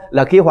không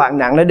là khi hoạn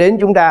nạn nó đến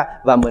chúng ta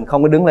và mình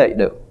không có đứng dậy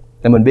được,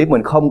 thì mình biết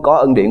mình không có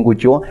ân điển của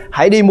Chúa.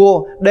 Hãy đi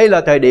mua, đây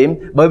là thời điểm,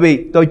 bởi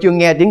vì tôi chưa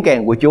nghe tiếng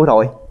kèn của Chúa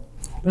thôi.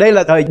 Đây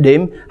là thời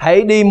điểm,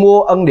 hãy đi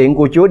mua ân điển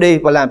của Chúa đi.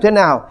 Và làm thế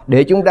nào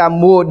để chúng ta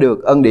mua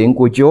được ân điển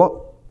của Chúa?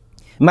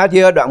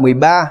 Ma-thi-ơ đoạn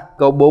 13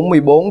 câu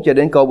 44 cho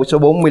đến câu số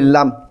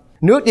 45.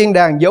 Nước thiên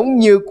đàng giống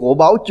như của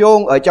báu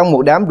chôn ở trong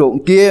một đám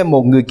ruộng kia,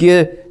 một người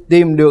kia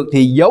tìm được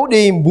thì giấu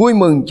đi, vui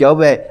mừng trở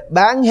về,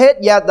 bán hết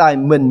gia tài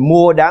mình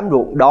mua đám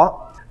ruộng đó.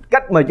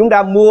 Cách mà chúng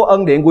ta mua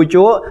ân điển của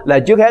Chúa là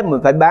trước hết mình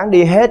phải bán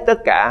đi hết tất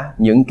cả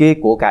những cái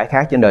của cải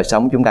khác trên đời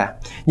sống chúng ta.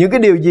 Những cái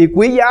điều gì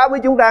quý giá với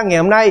chúng ta ngày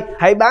hôm nay,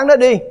 hãy bán nó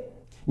đi.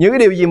 Những cái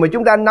điều gì mà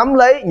chúng ta nắm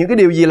lấy, những cái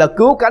điều gì là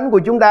cứu cánh của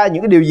chúng ta,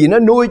 những cái điều gì nó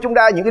nuôi chúng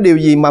ta, những cái điều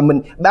gì mà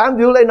mình bám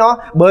víu lấy nó.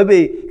 Bởi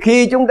vì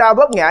khi chúng ta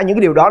vấp ngã, những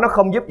cái điều đó nó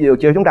không giúp được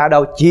cho chúng ta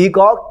đâu. Chỉ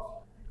có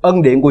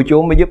ân điển của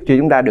Chúa mới giúp cho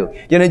chúng ta được.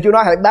 Cho nên Chúa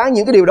nói hãy bán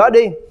những cái điều đó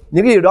đi.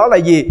 Những cái điều đó là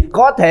gì?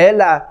 Có thể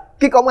là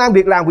cái công ăn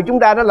việc làm của chúng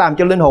ta nó làm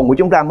cho linh hồn của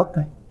chúng ta mất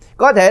thôi.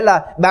 Có thể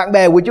là bạn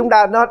bè của chúng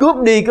ta nó cướp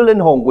đi cái linh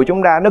hồn của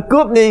chúng ta, nó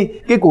cướp đi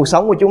cái cuộc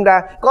sống của chúng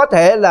ta. Có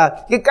thể là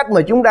cái cách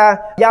mà chúng ta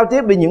giao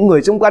tiếp với những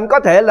người xung quanh. Có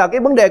thể là cái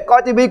vấn đề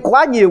coi tivi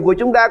quá nhiều của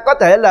chúng ta. Có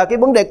thể là cái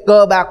vấn đề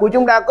cờ bạc của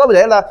chúng ta. Có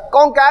thể là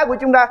con cái của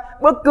chúng ta.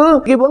 Bất cứ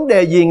cái vấn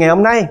đề gì ngày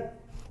hôm nay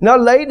nó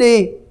lấy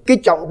đi cái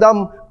trọng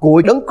tâm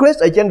của Đấng Christ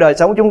ở trên đời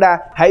sống chúng ta.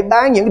 Hãy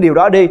bán những điều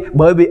đó đi,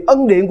 bởi vì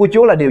ân điển của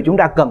Chúa là điều chúng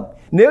ta cần.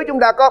 Nếu chúng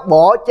ta có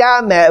bỏ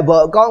cha mẹ,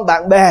 vợ con,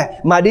 bạn bè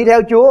mà đi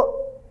theo Chúa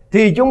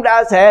thì chúng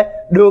ta sẽ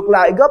được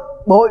lại gấp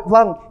bội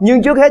phần.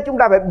 Nhưng trước hết chúng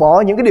ta phải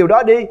bỏ những cái điều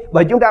đó đi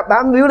và chúng ta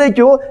bám víu lấy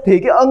Chúa, thì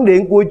cái ân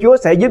điển của Chúa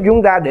sẽ giúp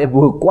chúng ta để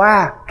vượt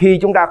qua khi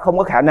chúng ta không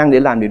có khả năng để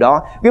làm điều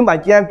đó. Quý bà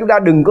chị em, chúng ta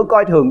đừng có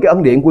coi thường cái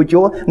ân điển của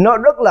Chúa. Nó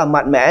rất là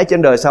mạnh mẽ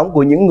trên đời sống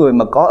của những người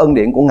mà có ân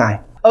điển của Ngài.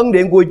 Ân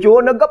điển của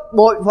Chúa nó gấp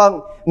bội phần.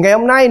 Ngày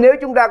hôm nay nếu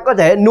chúng ta có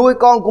thể nuôi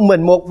con của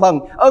mình một phần,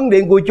 ân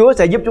điển của Chúa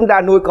sẽ giúp chúng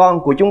ta nuôi con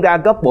của chúng ta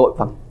gấp bội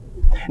phần.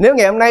 Nếu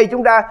ngày hôm nay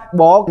chúng ta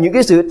bỏ những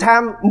cái sự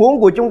tham muốn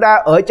của chúng ta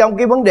ở trong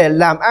cái vấn đề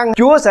làm ăn,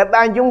 Chúa sẽ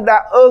ban chúng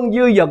ta ơn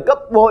dư dật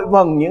gấp bội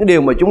phần những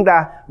điều mà chúng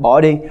ta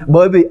bỏ đi.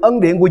 Bởi vì ân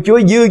điển của Chúa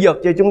dư dật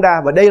cho chúng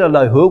ta, và đây là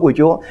lời hứa của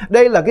Chúa.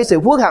 Đây là cái sự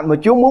phước hạnh mà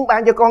Chúa muốn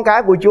ban cho con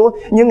cái của Chúa.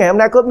 Nhưng ngày hôm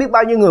nay có biết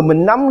bao nhiêu người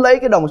mình nắm lấy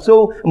cái đồng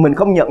xu, mình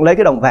không nhận lấy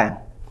cái đồng vàng.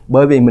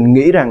 Bởi vì mình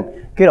nghĩ rằng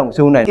cái đồng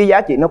xu này, cái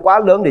giá trị nó quá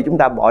lớn để chúng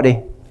ta bỏ đi.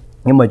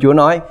 Nhưng mà Chúa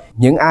nói,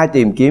 những ai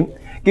tìm kiếm,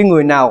 cái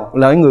người nào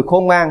là người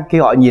khôn ngoan, khi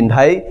họ nhìn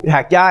thấy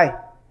hạt chai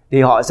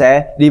thì họ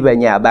sẽ đi về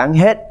nhà bán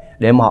hết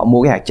để mà họ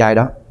mua cái hạt chai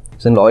đó.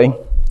 Xin lỗi,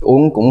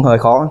 uống cũng hơi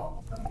khó,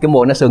 cái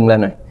môi nó sưng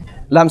lên rồi.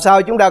 Làm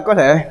sao chúng ta có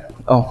thể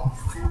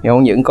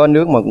không những có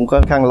nước mà cũng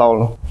có khăn lau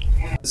luôn.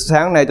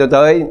 Sáng nay tôi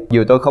tới,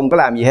 dù tôi không có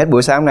làm gì hết,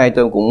 buổi sáng nay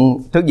tôi cũng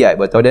thức dậy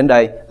và tôi đến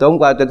đây. Tối hôm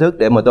qua tôi thức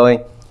để mà tôi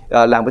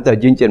làm cái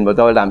tờ chương trình và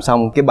tôi làm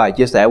xong cái bài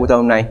chia sẻ của tôi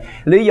hôm nay.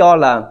 Lý do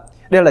là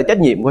đây là trách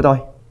nhiệm của tôi.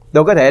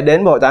 Tôi có thể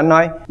đến hội thánh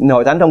nói,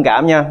 hội thánh thông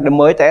cảm nha, tôi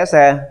mới té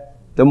xe,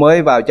 tôi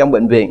mới vào trong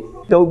bệnh viện.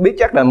 Tôi biết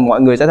chắc là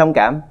mọi người sẽ thông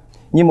cảm.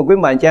 Nhưng mà quý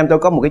bà chị em, tôi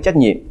có một cái trách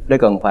nhiệm để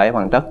cần phải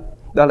hoàn tất.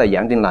 Đó là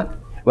giảng tin lành.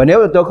 Và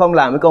nếu tôi không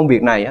làm cái công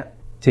việc này á,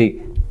 thì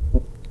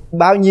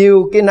bao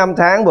nhiêu cái năm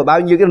tháng và bao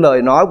nhiêu cái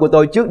lời nói của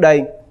tôi trước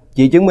đây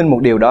chỉ chứng minh một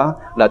điều, đó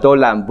là tôi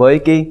làm với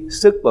cái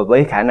sức và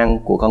với khả năng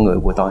của con người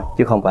của tôi,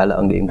 chứ không phải là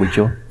ân điển của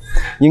Chúa.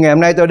 Nhưng ngày hôm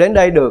nay tôi đến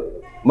đây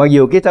được, mặc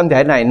dù cái thân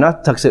thể này nó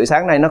thật sự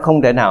sáng nay nó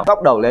không thể nào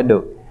tóc đầu lên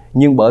được,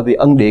 nhưng bởi vì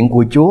ân điển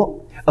của Chúa,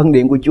 ân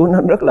điển của Chúa nó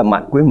rất là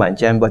mạnh quý mạnh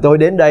cho em. Và tôi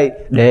đến đây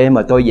để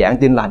mà tôi giảng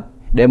tin lành,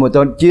 để mà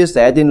tôi chia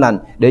sẻ tin lành,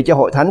 để cho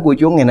hội thánh của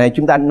Chúa ngày nay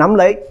chúng ta nắm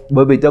lấy.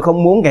 Bởi vì tôi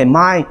không muốn ngày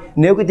mai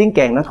nếu cái tiếng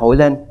kèn nó thổi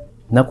lên,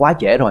 nó quá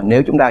trễ rồi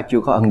nếu chúng ta chưa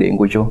có ân điển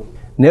của Chúa.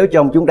 Nếu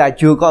trong chúng ta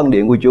chưa có ân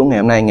điển của Chúa ngày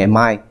hôm nay, ngày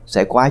mai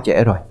sẽ quá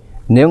trễ rồi.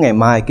 Nếu ngày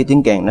mai cái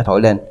tiếng kèn nó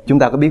thổi lên, chúng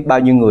ta có biết bao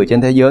nhiêu người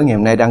trên thế giới ngày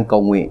hôm nay đang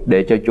cầu nguyện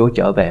để cho Chúa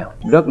trở về?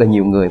 Rất là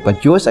nhiều người, và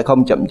Chúa sẽ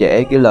không chậm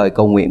trễ cái lời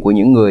cầu nguyện của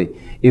những người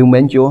yêu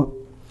mến Chúa.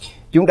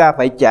 Chúng ta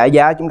phải trả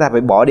giá, chúng ta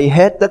phải bỏ đi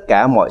hết tất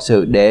cả mọi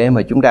sự để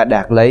mà chúng ta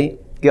đạt lấy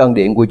cái ân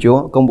điển của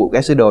Chúa. Công vụ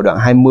các sứ đồ đoạn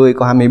 20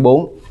 câu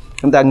 24.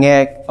 Chúng ta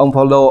nghe ông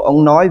Phaolô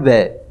ông nói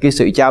về cái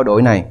sự trao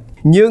đổi này.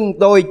 Nhưng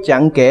tôi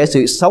chẳng kể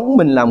sự sống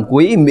mình làm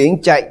quý,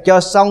 miễn chạy cho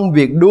xong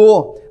việc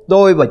đua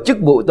tôi và chức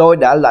vụ tôi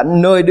đã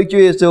lãnh nơi Đức Chúa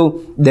Giêsu,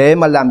 để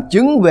mà làm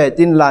chứng về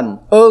tin lành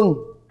ơn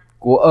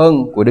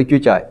của Đức Chúa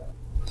Trời.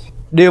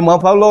 Điều mà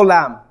ông Phaolô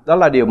làm, đó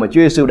là điều mà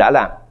Chúa Giêsu đã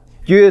làm.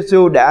 Chúa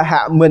Giêsu đã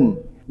hạ mình,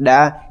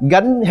 đã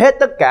gánh hết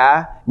tất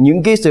cả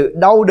những cái sự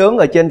đau đớn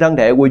ở trên thân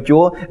thể của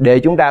Chúa để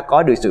chúng ta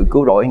có được sự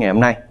cứu rỗi ngày hôm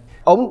nay.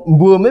 Ông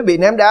vừa mới bị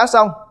ném đá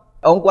xong,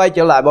 ông quay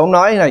trở lại và ông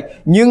nói này: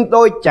 nhưng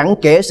tôi chẳng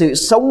kể sự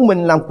sống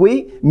mình làm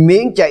quý,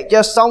 miễn chạy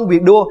cho xong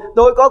việc đua.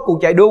 Tôi có cuộc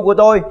chạy đua của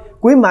tôi.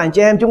 Quý màn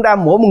chị em, chúng ta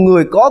mỗi một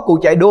người có cuộc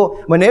chạy đua.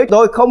 Mà nếu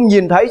tôi không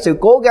nhìn thấy sự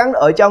cố gắng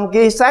ở trong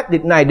cái xác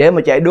thịt này để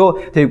mà chạy đua,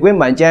 thì quý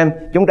màn chị em,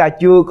 chúng ta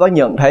chưa có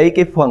nhận thấy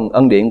cái phần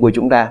ân điển của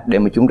chúng ta để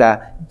mà chúng ta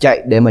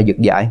chạy, để mà giật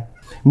giải.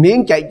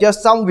 Miễn chạy cho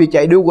xong việc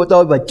chạy đua của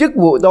tôi và chức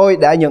vụ tôi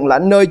đã nhận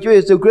lãnh nơi Chúa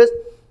Giêsu Christ,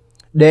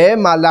 để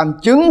mà làm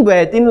chứng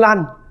về tin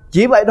lành.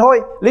 Chỉ vậy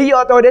thôi. Lý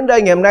do tôi đến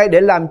đây ngày hôm nay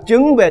để làm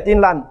chứng về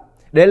tin lành.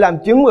 để làm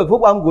chứng về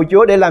phúc âm của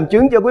Chúa, để làm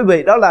chứng cho quý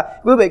vị. Đó là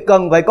quý vị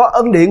cần phải có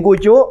ân điển của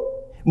Chúa.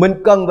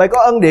 Mình cần phải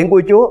có ân điển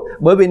của Chúa.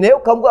 Bởi vì nếu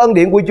không có ân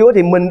điển của Chúa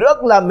thì mình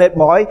rất là mệt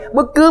mỏi.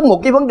 Bất cứ một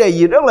cái vấn đề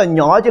gì rất là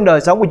nhỏ trên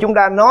đời sống của chúng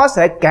ta, nó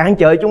sẽ cản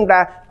trở chúng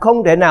ta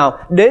không thể nào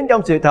đến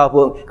trong sự thờ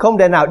phượng, không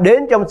thể nào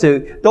đến trong sự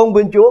tôn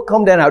vinh Chúa,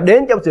 không thể nào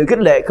đến trong sự khích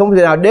lệ, không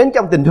thể nào đến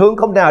trong tình thương,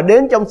 không thể nào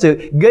đến trong sự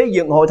gây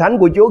dựng hội thánh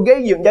của Chúa,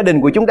 gây dựng gia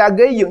đình của chúng ta,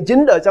 gây dựng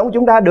chính đời sống của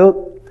chúng ta được,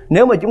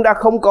 nếu mà chúng ta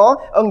không có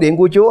ân điển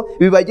của Chúa.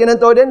 Vì vậy cho nên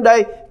tôi đến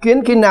đây,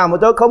 khiến khi nào mà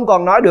tôi không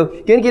còn nói được,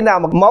 khiến khi nào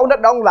mà máu nó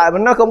đóng lại và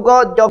nó không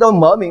có cho tôi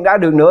mở miệng ra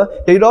được nữa,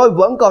 thì tôi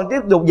vẫn còn tiếp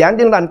tục giảng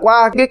tin lành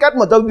qua cái cách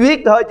mà tôi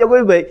viết thôi cho quý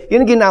vị.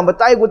 Khiến khi nào mà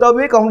tay của tôi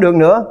viết không được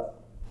nữa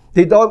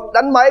thì tôi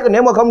đánh máy, còn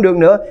nếu mà không được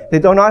nữa thì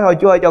tôi nói thôi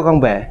Chúa ơi cho con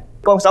về.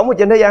 Con sống ở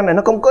trên thế gian này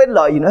nó không có ích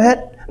lợi gì nữa hết,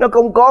 nó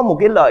không có một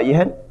cái lợi gì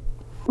hết.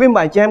 Quý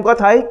bạn chị em có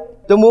thấy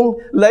tôi muốn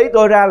lấy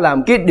tôi ra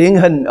làm cái điển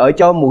hình ở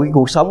cho một cái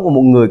cuộc sống của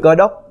một người Cơ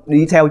Đốc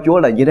đi theo Chúa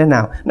là như thế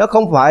nào. Nó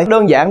không phải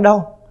đơn giản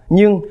đâu,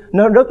 nhưng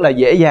nó rất là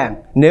dễ dàng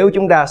nếu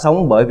chúng ta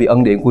sống bởi vì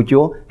ân điển của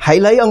Chúa. Hãy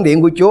lấy ân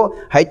điển của Chúa,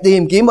 hãy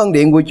tìm kiếm ân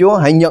điển của Chúa,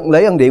 hãy nhận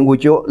lấy ân điển của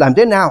Chúa. Làm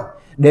thế nào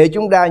để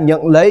chúng ta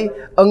nhận lấy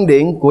ân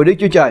điển của Đức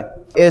Chúa Trời?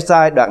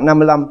 Ê-sai đoạn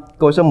 55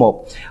 câu số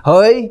 1: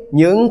 Hỡi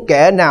những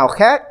kẻ nào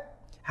khác,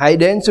 hãy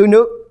đến suối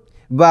nước,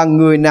 và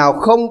người nào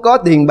không có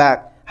tiền bạc,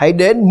 hãy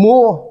đến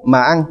mua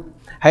mà ăn.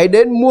 Hãy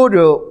đến mua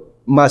rượu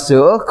mà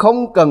sữa,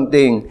 không cần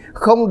tiền,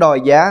 không đòi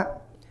giá.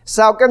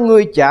 Sao các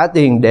ngươi trả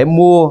tiền để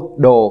mua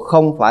đồ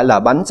không phải là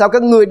bánh? Sao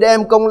các ngươi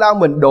đem công lao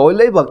mình đổi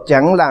lấy vật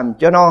chẳng làm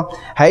cho no?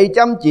 Hãy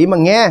chăm chỉ mà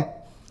nghe,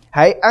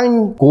 hãy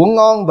ăn của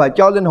ngon và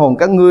cho linh hồn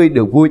các ngươi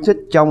được vui thích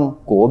trong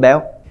của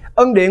béo.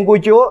 Ân điển của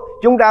Chúa,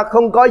 chúng ta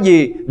không có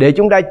gì để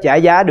chúng ta trả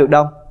giá được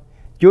đâu.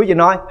 Chúa chỉ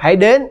nói hãy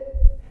đến,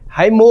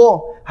 hãy mua,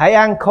 hãy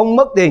ăn không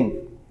mất tiền.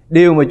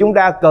 Điều mà chúng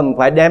ta cần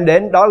phải đem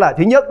đến đó là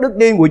thứ nhất đức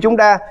tin của chúng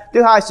ta,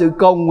 thứ hai sự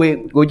cầu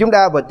nguyện của chúng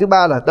ta, và thứ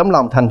ba là tấm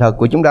lòng thành thật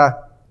của chúng ta.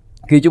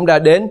 Khi chúng ta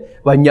đến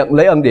và nhận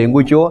lấy ân điển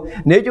của Chúa,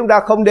 nếu chúng ta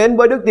không đến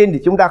với đức tin thì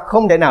chúng ta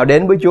không thể nào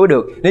đến với Chúa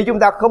được. Nếu chúng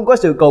ta không có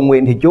sự cầu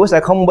nguyện thì Chúa sẽ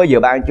không bao giờ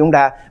ban chúng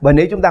ta. Và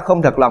nếu chúng ta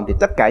không thật lòng thì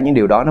tất cả những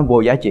điều đó nó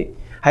vô giá trị.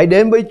 Hãy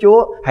đến với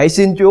Chúa, hãy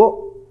xin Chúa,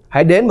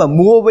 hãy đến và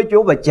mua với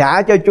Chúa và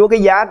trả cho Chúa cái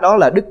giá đó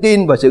là đức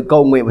tin và sự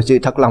cầu nguyện và sự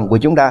thật lòng của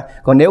chúng ta.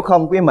 Còn nếu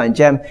không, quý mạnh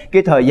chị em,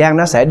 cái thời gian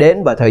nó sẽ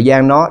đến và thời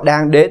gian nó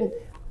đang đến.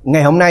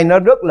 Ngày hôm nay nó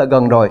rất là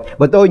gần rồi,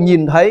 và tôi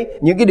nhìn thấy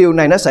những cái điều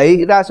này nó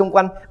xảy ra xung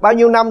quanh. Bao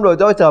nhiêu năm rồi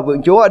tôi thờ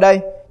phượng Chúa ở đây,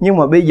 nhưng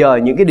mà bây giờ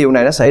những cái điều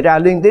này nó xảy ra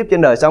liên tiếp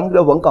trên đời sống.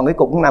 Tôi vẫn còn cái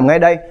cục nằm ngay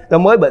đây, tôi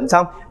mới bệnh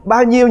xong.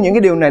 Bao nhiêu những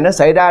cái điều này nó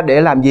xảy ra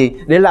để làm gì?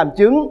 Để làm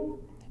chứng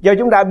cho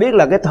chúng ta biết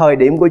là cái thời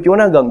điểm của Chúa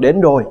nó gần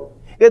đến rồi.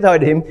 Cái thời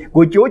điểm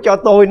của Chúa cho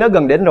tôi nó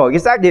gần đến rồi. Cái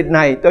xác thịt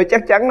này tôi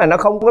chắc chắn là nó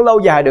không có lâu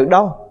dài được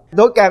đâu.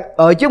 Tôi càng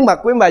ở trước mặt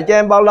quý bà chị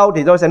em bao lâu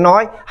thì tôi sẽ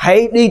nói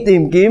hãy đi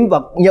tìm kiếm và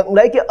nhận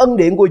lấy cái ân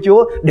điển của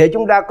Chúa, để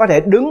chúng ta có thể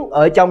đứng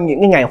ở trong những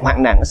cái ngày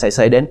hoạn nạn sẽ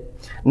xảy đến.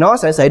 Nó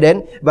sẽ xảy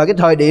đến và cái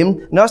thời điểm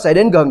nó sẽ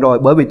đến gần rồi.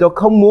 Bởi vì tôi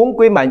không muốn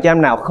quý bà chị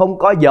em nào không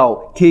có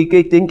dầu khi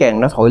cái tiếng kèn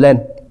nó thổi lên.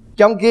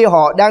 Trong khi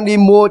họ đang đi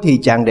mua thì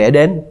chàng rể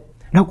đến.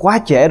 Nó quá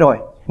trễ rồi.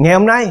 Ngày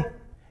hôm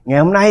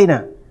nay nè,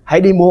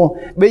 hãy đi mua.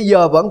 Bây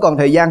giờ vẫn còn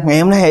thời gian, ngày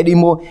hôm nay hãy đi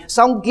mua.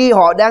 Xong khi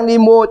họ đang đi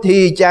mua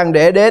thì chàng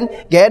rể đến.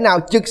 Kẻ nào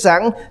chực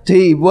sẵn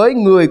thì với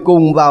người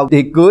cùng vào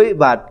tiệc cưới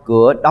và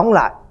cửa đóng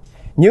lại.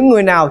 Những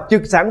người nào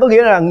chực sẵn có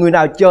nghĩa là người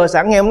nào chờ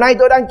sẵn. Ngày hôm nay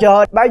tôi đang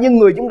chờ. Bao nhiêu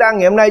người chúng ta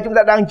ngày hôm nay chúng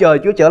ta đang chờ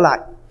Chúa trở lại.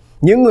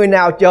 Những người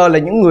nào chờ là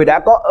những người đã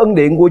có ân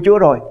điển của Chúa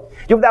rồi.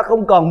 Chúng ta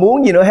không còn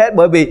muốn gì nữa hết,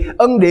 bởi vì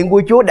ân điển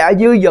của Chúa đã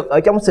dư dật ở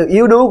trong sự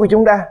yếu đuối của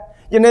chúng ta.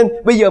 Cho nên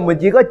bây giờ mình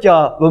chỉ có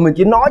chờ và mình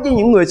chỉ nói với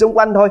những người xung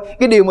quanh thôi.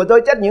 Cái điều mà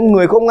tôi trách những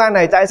người khôn ngoan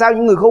này, tại sao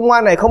những người khôn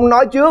ngoan này không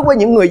nói trước với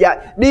những người dạy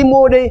đi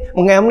mua đi.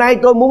 Một ngày hôm nay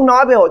tôi muốn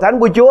nói với hội thánh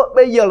của Chúa,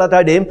 bây giờ là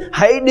thời điểm,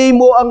 hãy đi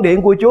mua ân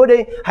điển của Chúa đi,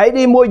 hãy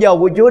đi mua dầu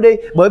của Chúa đi.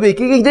 Bởi vì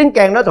cái tiếng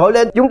kèn nó thổi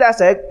lên, chúng ta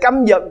sẽ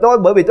căm giận tôi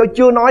bởi vì tôi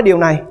chưa nói điều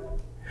này.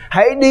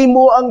 Hãy đi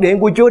mua ân điển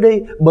của Chúa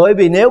đi, bởi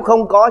vì nếu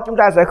không có chúng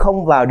ta sẽ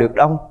không vào được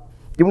đâu.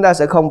 Chúng ta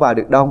sẽ không vào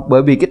được đâu,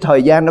 bởi vì cái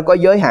thời gian nó có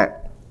giới hạn.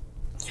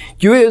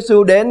 Chúa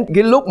Giêsu đến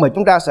cái lúc mà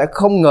chúng ta sẽ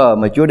không ngờ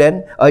mà Chúa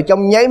đến. Ở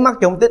trong nháy mắt,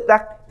 trong tích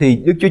tắc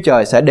thì Đức Chúa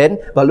Trời sẽ đến,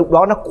 và lúc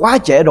đó nó quá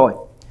trễ rồi.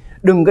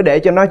 Đừng có để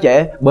cho nó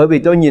trễ, bởi vì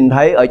tôi nhìn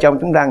thấy ở trong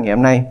chúng ta ngày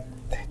hôm nay,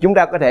 chúng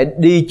ta có thể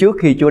đi trước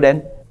khi Chúa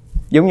đến.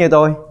 Giống như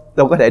tôi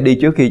có thể đi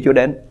trước khi Chúa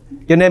đến.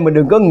 Cho nên mình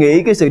đừng có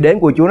nghĩ cái sự đến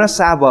của Chúa nó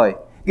xa vời.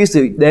 Cái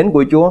sự đến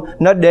của Chúa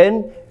nó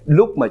đến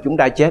lúc mà chúng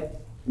ta chết.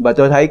 Và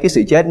tôi thấy cái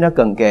sự chết nó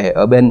cần kề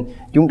ở bên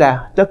chúng ta,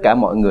 tất cả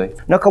mọi người.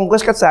 Nó không có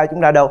cách xa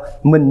chúng ta đâu.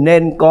 Mình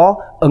nên có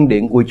ân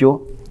điển của Chúa.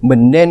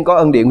 Mình nên có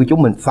ân điển của Chúa.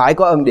 Mình phải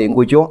có ân điển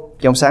của Chúa.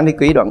 Trong Sáng Thế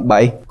Ký đoạn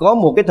 7, có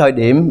một cái thời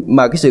điểm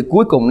mà cái sự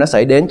cuối cùng nó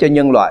xảy đến cho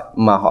nhân loại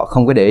mà họ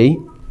không có để ý.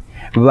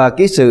 Và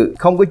cái sự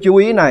không có chú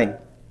ý này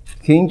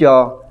khiến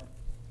cho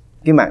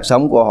cái mạng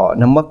sống của họ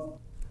nó mất.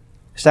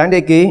 Sáng Thế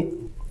Ký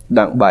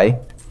đoạn 7.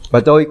 Và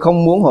tôi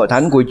không muốn hội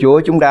thánh của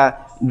Chúa chúng ta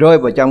rơi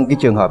vào trong cái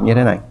trường hợp như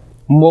thế này.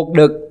 Một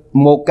đực,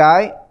 một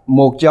cái,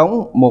 một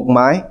trống, một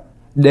mái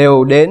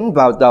đều đến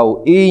vào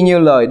tàu y như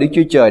lời Đức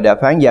Chúa Trời đã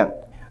phán dặn.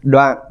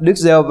 Đoạn Đức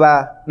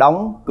Giê-hô-va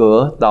đóng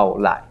cửa tàu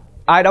lại.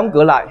 Ai đóng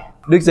cửa lại?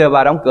 Đức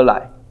Giê-hô-va đóng cửa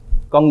lại.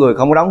 con người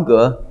không có đóng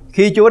cửa.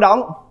 Khi Chúa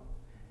đóng,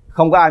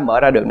 không có ai mở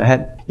ra được nữa hết.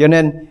 Cho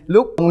nên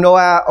lúc ông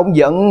Noah ông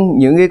dẫn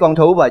những cái con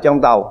thú vào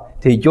trong tàu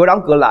thì Chúa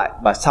đóng cửa lại,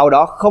 và sau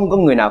đó không có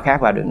người nào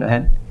khác vào được nữa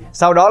hết.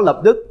 Sau đó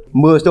lập tức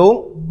mưa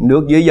xuống,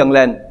 nước dưới dâng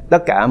lên,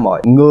 tất cả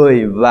mọi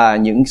người và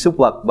những súc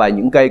vật và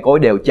những cây cối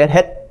đều chết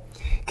hết.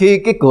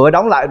 Khi cái cửa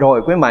đóng lại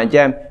rồi, quý anh chị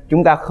em,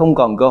 chúng ta không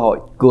còn cơ hội,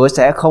 cửa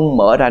sẽ không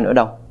mở ra nữa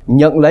đâu.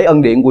 Nhận lấy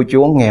ân điển của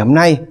Chúa ngày hôm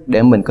nay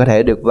để mình có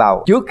thể được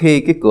vào trước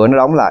khi cái cửa nó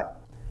đóng lại.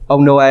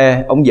 Ông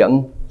Noe, ông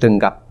dẫn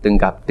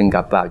từng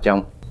cặp vào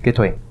trong cái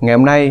thuyền. Ngày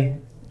hôm nay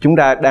chúng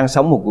ta đang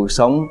sống một cuộc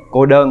sống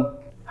cô đơn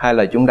hay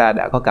là chúng ta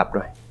đã có cặp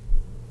rồi?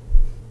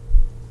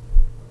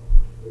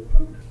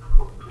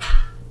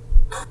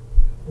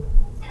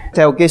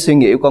 Theo cái suy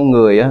nghĩ của con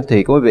người á,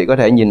 thì quý vị có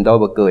thể nhìn tôi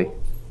và cười.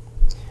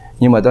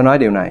 Nhưng mà tôi nói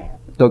điều này,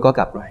 tôi có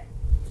cặp rồi.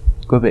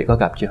 Quý vị có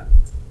cặp chưa?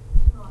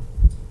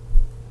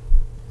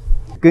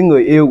 Cái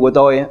người yêu của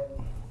tôi á,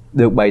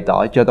 được bày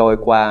tỏ cho tôi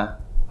qua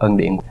ân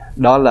điển.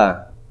 Đó là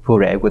phù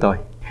rể của tôi.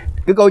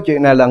 Cái câu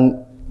chuyện này là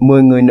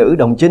 10 người nữ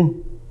đồng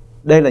trinh.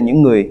 Đây là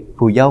những người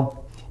phù dâu.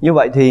 Như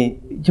vậy thì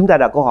chúng ta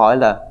đặt câu hỏi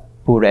là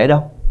phù rể đâu?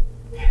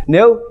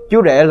 Nếu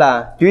chú rể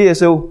là Chúa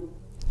Giêsu,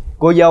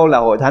 cô dâu là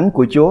hội thánh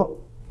của Chúa,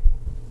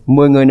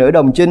 10 người nữ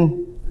đồng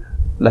trinh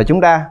là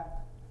chúng ta,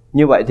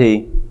 như vậy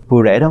thì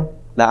phù rể đâu?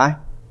 Là ai?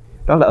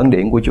 Đó là ân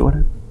điển của Chúa đó.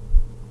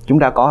 Chúng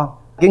ta có không?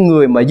 Cái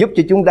người mà giúp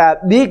cho chúng ta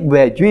biết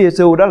về Chúa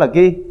Giêsu, đó là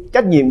cái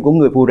trách nhiệm của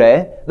người phù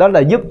rể, đó là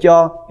giúp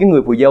cho cái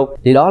người phù dâu.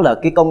 Thì đó là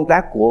cái công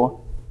tác của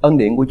ân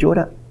điển của Chúa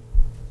đó.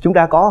 Chúng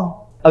ta có không?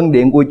 Ân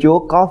điển của Chúa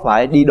có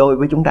phải đi đôi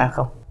với chúng ta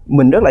không?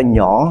 Mình rất là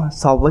nhỏ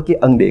so với cái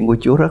ân điển của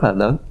Chúa rất là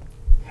lớn.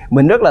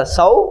 Mình rất là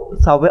xấu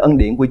so với ân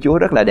điển của Chúa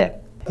rất là đẹp.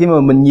 Khi mà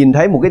mình nhìn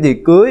thấy một cái tiệc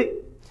cưới,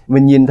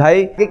 mình nhìn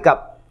thấy cái cặp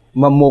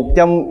mà một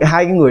trong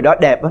hai cái người đó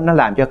đẹp, nó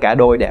làm cho cả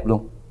đôi đẹp luôn.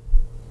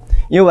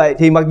 Như vậy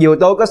thì mặc dù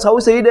tôi có xấu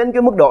xí đến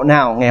cái mức độ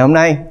nào, ngày hôm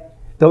nay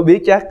tôi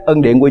biết chắc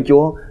ân điển của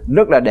Chúa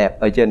rất là đẹp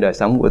ở trên đời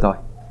sống của tôi.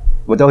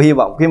 Và tôi hy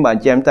vọng khi mà anh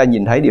chị em ta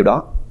nhìn thấy điều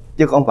đó,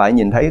 chứ không phải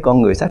nhìn thấy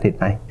con người xác thịt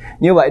này.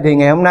 Như vậy thì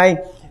ngày hôm nay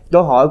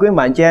tôi hỏi quý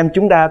anh chị em,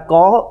 chúng ta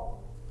có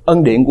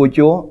ân điển của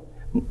Chúa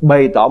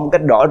bày tỏ một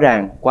cách rõ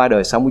ràng qua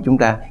đời sống của chúng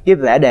ta? Cái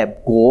vẻ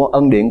đẹp của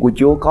ân điển của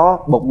Chúa có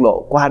bộc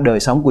lộ qua đời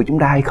sống của chúng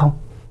ta hay không?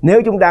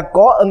 Nếu chúng ta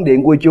có ân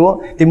điển của Chúa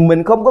thì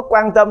mình không có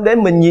quan tâm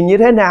đến mình nhìn như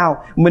thế nào,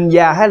 mình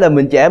già hay là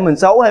mình trẻ, mình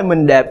xấu hay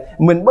mình đẹp,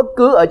 mình bất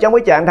cứ ở trong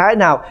cái trạng thái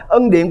nào.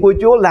 Ân điển của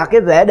Chúa là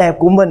cái vẻ đẹp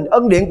của mình.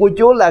 Ân điển của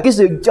Chúa là cái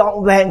sự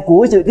trọn vẹn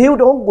của sự thiếu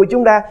thốn của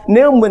chúng ta.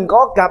 Nếu mình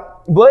có cặp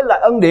với lại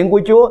ân điển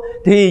của Chúa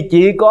thì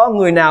chỉ có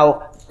người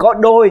nào có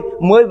đôi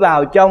mới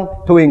vào trong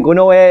thuyền của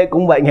Noe.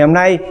 Cũng vậy, ngày hôm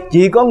nay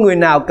chỉ có người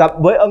nào cặp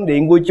với ân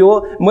điển của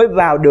Chúa mới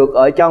vào được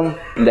ở trong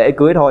lễ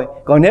cưới thôi.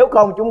 Còn nếu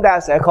không, chúng ta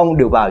sẽ không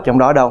được vào trong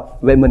đó đâu.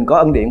 Vậy mình có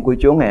ân điển của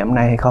Chúa ngày hôm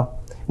nay hay không?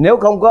 Nếu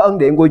không có ân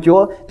điển của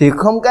Chúa thì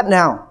không cách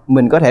nào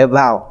mình có thể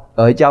vào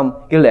ở trong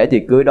cái lễ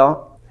tiệc cưới đó.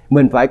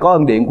 Mình phải có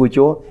ân điển của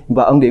Chúa.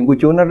 Và ân điển của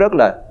Chúa nó rất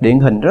là điển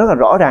hình, rất là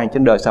rõ ràng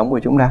trên đời sống của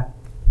chúng ta.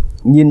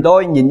 Nhìn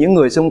tôi, nhìn những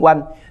người xung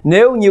quanh,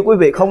 nếu như quý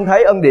vị không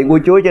thấy ân điển của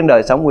Chúa trên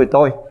đời sống của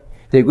tôi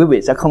thì quý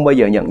vị sẽ không bao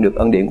giờ nhận được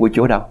ân điển của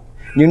Chúa đâu.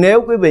 Nhưng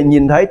nếu quý vị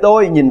nhìn thấy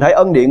tôi, nhìn thấy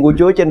ân điển của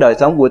Chúa trên đời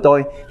sống của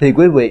tôi thì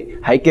quý vị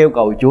hãy kêu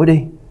cầu Chúa đi.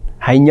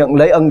 Hãy nhận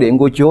lấy ân điển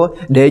của Chúa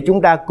để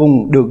chúng ta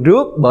cùng được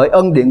rước bởi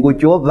ân điển của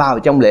Chúa vào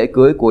trong lễ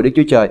cưới của Đức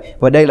Chúa Trời.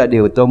 Và đây là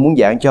điều tôi muốn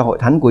giảng cho hội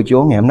thánh của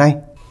Chúa ngày hôm nay.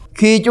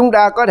 Khi chúng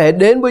ta có thể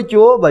đến với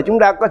Chúa và chúng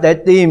ta có thể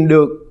tìm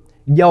được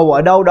dầu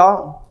ở đâu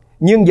đó,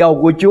 nhưng dầu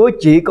của Chúa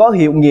chỉ có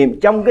hiệu nghiệm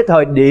trong cái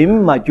thời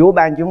điểm mà Chúa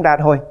ban chúng ta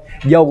thôi.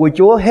 Dầu của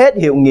Chúa hết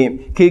hiệu nghiệm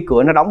khi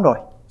cửa nó đóng rồi.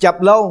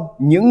 Chập lâu,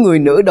 những người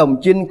nữ đồng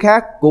trinh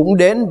khác cũng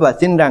đến và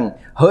xin rằng: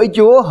 hỡi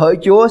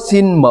Chúa,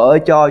 xin mở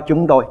cho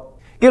chúng tôi.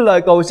 Cái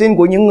lời cầu xin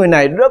của những người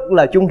này rất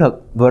là trung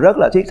thực và rất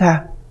là thiết tha.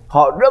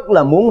 Họ rất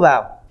là muốn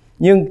vào.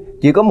 Nhưng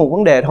chỉ có một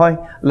vấn đề thôi,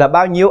 là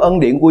bao nhiêu ân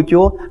điển của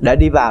Chúa đã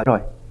đi vào rồi,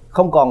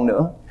 không còn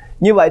nữa.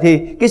 Như vậy thì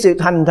cái sự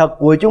thành thật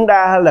của chúng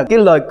ta hay là cái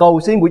lời cầu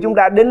xin của chúng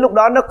ta đến lúc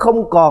đó nó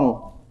không còn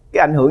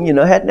cái ảnh hưởng gì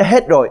nữa hết, nó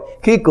hết rồi.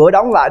 Khi cửa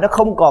đóng lại nó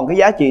không còn cái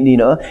giá trị gì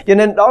nữa. Cho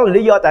nên đó là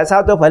lý do tại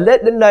sao tôi phải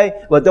lết đến đây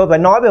và tôi phải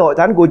nói với hội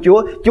thánh của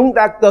Chúa, chúng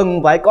ta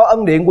cần phải có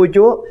ân điển của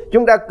Chúa.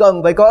 Chúng ta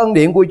cần phải có ân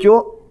điển của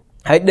Chúa.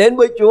 Hãy đến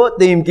với Chúa,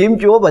 tìm kiếm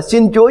Chúa và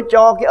xin Chúa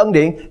cho cái ân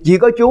điển. Chỉ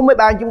có Chúa mới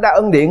ban chúng ta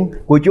ân điển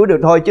của Chúa được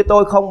thôi, chứ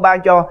tôi không ban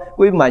cho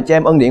quý mà chị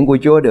em ân điển của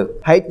Chúa được.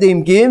 Hãy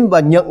tìm kiếm và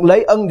nhận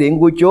lấy ân điển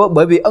của Chúa,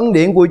 bởi vì ân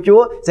điển của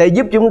Chúa sẽ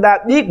giúp chúng ta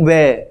biết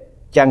về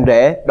chàng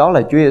rể, đó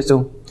là Chúa Giêsu.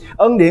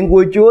 Ân điển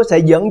của Chúa sẽ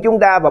dẫn chúng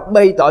ta và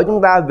bày tỏ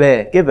chúng ta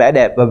về cái vẻ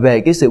đẹp và về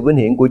cái sự vinh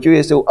hiển của Chúa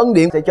Giêsu. Ân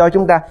điển sẽ cho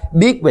chúng ta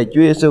biết về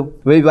Chúa Giêsu.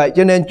 Vì vậy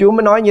cho nên Chúa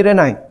mới nói như thế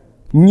này: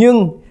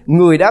 nhưng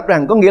người đáp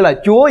rằng, có nghĩa là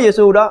Chúa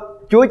Giêsu đó,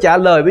 Chúa trả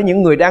lời với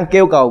những người đang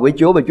kêu cầu với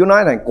Chúa, và Chúa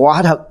nói này: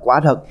 quả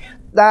thật,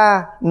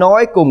 ta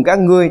nói cùng các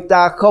ngươi,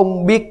 ta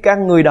không biết các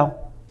ngươi đâu.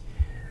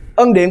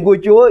 Ân điển của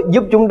Chúa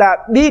giúp chúng ta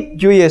biết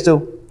Chúa Giêsu.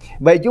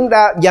 Vậy chúng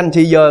ta dành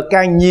thời giờ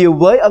càng nhiều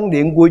với ân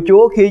điển của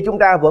Chúa khi chúng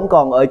ta vẫn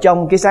còn ở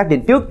trong cái xác thịt,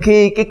 trước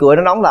khi cái cửa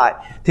nó đóng lại,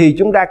 thì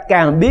chúng ta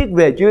càng biết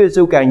về Chúa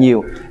Giêsu càng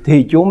nhiều,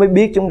 thì Chúa mới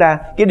biết chúng ta.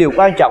 Cái điều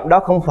quan trọng đó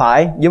không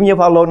phải giống như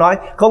Phaolô nói,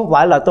 không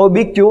phải là tôi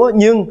biết Chúa,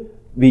 nhưng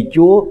vì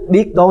Chúa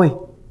biết tôi.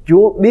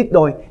 Chúa biết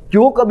tôi.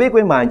 Chúa có biết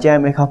với mà cha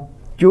em hay không?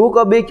 Chúa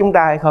có biết chúng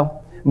ta hay không?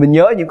 Mình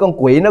nhớ những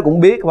con quỷ nó cũng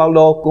biết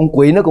Phaolô, con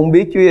quỷ nó cũng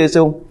biết Chúa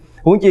Giêsu.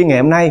 Huống chi ngày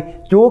hôm nay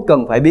Chúa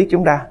cần phải biết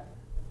chúng ta.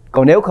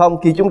 Còn nếu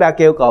không, khi chúng ta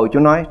kêu cầu, Chúa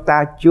nói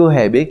ta chưa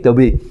hề biết, tại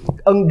vì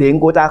ân điển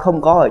của ta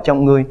không có ở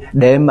trong ngươi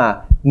để mà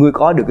ngươi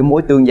có được cái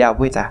mối tương giao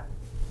với ta.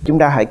 Chúng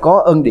ta hãy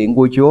có ân điển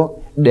của Chúa,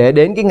 để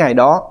đến cái ngày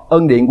đó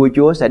ân điển của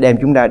Chúa sẽ đem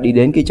chúng ta đi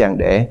đến cái tràng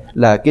để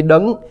là cái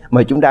đấng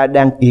mà chúng ta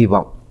đang kỳ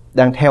vọng,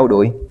 đang theo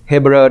đuổi.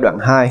 Hebrew đoạn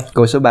 2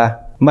 câu số 3.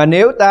 Mà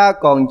nếu ta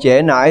còn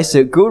trễ nải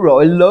sự cứu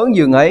rỗi lớn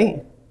dường ấy,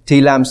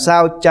 thì làm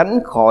sao tránh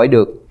khỏi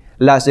được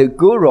là sự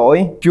cứu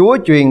rỗi Chúa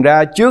truyền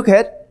ra trước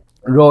hết,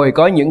 rồi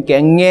có những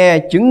kẻ nghe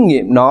chứng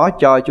nghiệm nó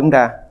cho chúng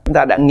ta. Chúng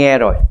ta đã nghe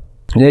rồi.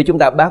 Nếu chúng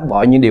ta bác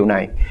bỏ những điều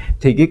này,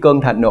 thì cái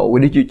cơn thạnh nộ của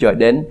Đức Chúa Trời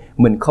đến,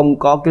 mình không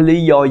có cái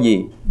lý do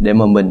gì để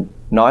mà mình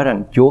nói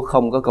rằng Chúa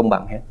không có công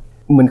bằng hết.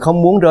 Mình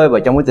không muốn rơi vào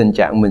trong cái tình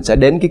trạng mình sẽ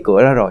đến cái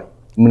cửa đó rồi.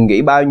 Mình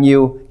nghĩ bao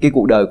nhiêu cái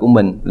cuộc đời của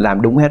mình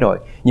làm đúng hết rồi,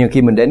 nhưng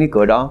khi mình đến cái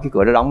cửa đó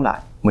đóng lại,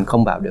 mình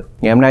không vào được.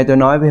 Ngày hôm nay tôi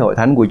nói với hội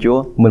thánh của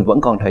Chúa, mình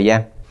vẫn còn thời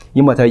gian,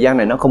 nhưng mà thời gian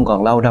này nó không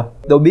còn lâu đâu.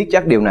 Tôi biết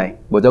chắc điều này,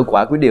 và tôi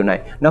quả quyết điều này,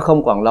 nó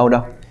không còn lâu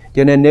đâu.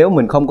 Cho nên nếu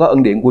mình không có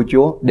ân điển của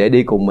Chúa để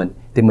đi cùng mình,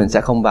 thì mình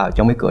sẽ không vào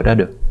trong cái cửa đó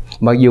được.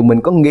 Mặc dù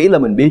mình có nghĩ là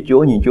mình biết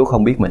Chúa, nhưng Chúa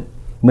không biết mình.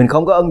 Mình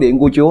không có ân điển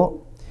của Chúa.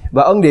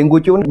 Và ân điển của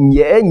Chúa nó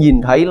dễ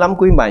nhìn thấy lắm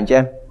quý bạn chị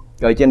em.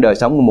 Ở trên đời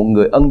sống của một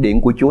người, ân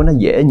điển của Chúa nó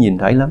dễ nhìn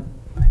thấy lắm.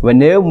 Và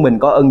nếu mình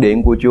có ân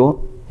điển của Chúa,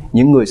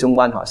 những người xung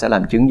quanh họ sẽ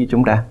làm chứng với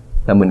chúng ta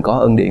là mình có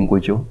ân điển của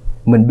Chúa.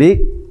 Mình biết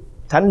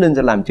Thánh Linh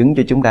sẽ làm chứng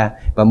cho chúng ta,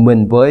 và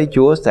mình với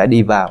Chúa sẽ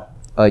đi vào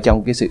ở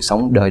trong cái sự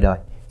sống đời đời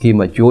khi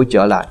mà Chúa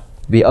trở lại.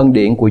 Vì ân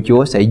điển của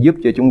Chúa sẽ giúp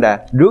cho chúng ta,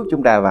 rước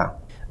chúng ta vào.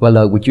 Và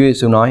lời của Chúa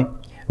Giêsu nói: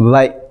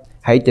 vậy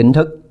hãy tỉnh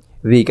thức,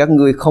 vì các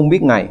ngươi không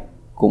biết ngày,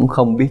 cũng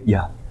không biết giờ.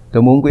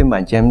 Tôi muốn quý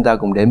bạn chị em ta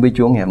cùng đến với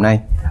Chúa ngày hôm nay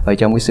ở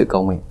trong cái sự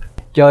cầu nguyện.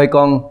 Trời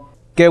con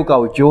kêu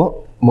cầu Chúa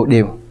một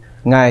điều,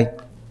 Ngài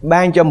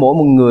ban cho mỗi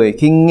một người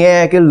khi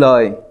nghe cái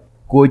lời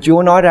của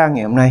Chúa nói ra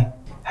ngày hôm nay,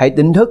 hãy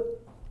tỉnh thức,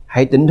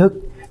 hãy tỉnh thức.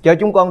 Cho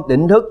chúng con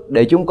tỉnh thức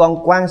để chúng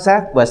con quan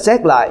sát và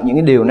xét lại những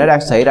cái điều nó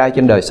đang xảy ra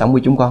trên đời sống của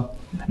chúng con.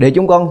 Để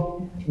chúng con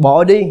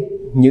bỏ đi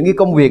những cái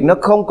công việc nó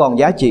không còn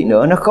giá trị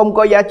nữa, nó không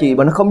có giá trị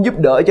và nó không giúp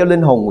đỡ cho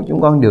linh hồn của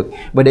chúng con được.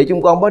 Và để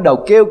chúng con bắt đầu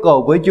kêu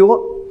cầu với Chúa,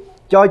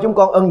 cho chúng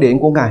con ân điển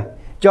của Ngài,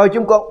 cho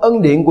chúng con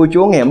ân điển của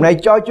Chúa ngày hôm nay,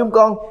 cho chúng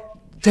con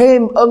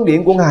thêm ân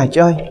điển của Ngài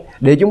chơi,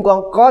 để chúng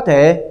con có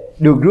thể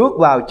được rước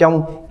vào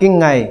trong cái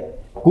ngày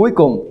cuối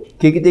cùng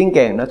khi cái tiếng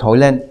kèn nó thổi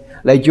lên.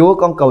 Lạy Chúa,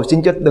 con cầu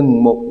xin cho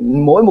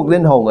mỗi một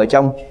linh hồn ở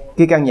trong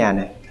cái căn nhà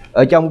này,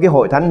 ở trong cái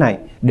hội thánh này,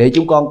 để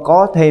chúng con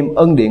có thêm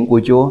ân điển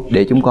của Chúa,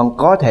 để chúng con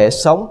có thể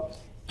sống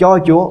cho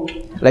Chúa.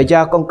 Lạy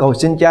Cha, con cầu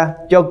xin Cha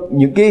cho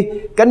những cái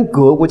cánh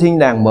cửa của thiên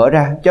đàng mở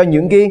ra, cho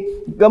những cái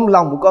tấm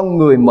lòng của con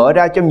người mở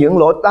ra, cho những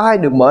lỗ tai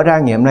được mở ra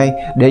ngày hôm nay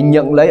để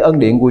nhận lấy ân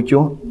điển của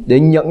Chúa, để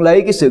nhận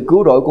lấy cái sự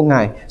cứu rỗi của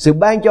Ngài, sự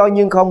ban cho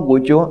nhưng không của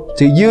Chúa,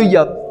 sự dư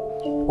dật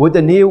của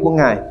tình yêu của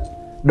Ngài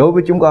đối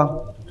với chúng con.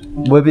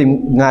 Bởi vì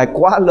Ngài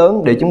quá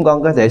lớn để chúng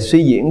con có thể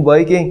suy diễn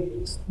với cái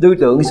tư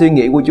tưởng, suy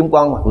nghĩ của chúng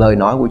con hoặc lời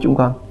nói của chúng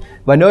con.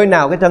 Và nơi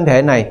nào cái thân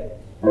thể này,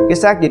 cái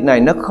xác thịt này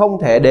nó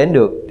không thể đến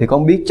được, thì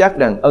con biết chắc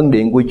rằng ân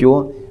điển của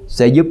Chúa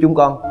sẽ giúp chúng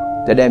con,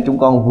 sẽ đem chúng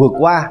con vượt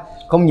qua,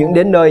 không những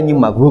đến nơi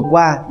nhưng mà vượt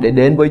qua để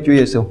đến với Chúa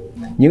Giêsu.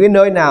 Những cái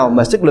nơi nào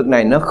mà sức lực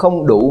này nó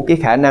không đủ cái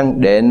khả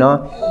năng để nó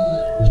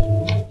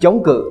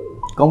chống cự,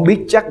 con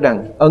biết chắc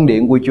rằng ân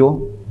điển của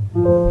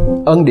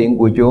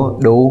Chúa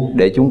đủ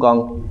để chúng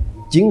con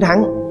chiến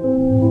thắng,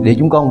 để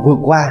chúng con vượt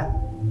qua,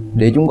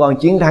 để chúng con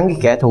chiến thắng cái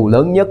kẻ thù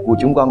lớn nhất của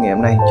chúng con ngày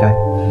hôm nay. Trời,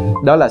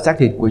 đó là xác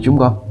thịt của chúng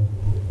con.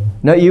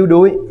 Nó yếu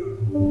đuối,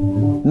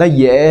 nó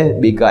dễ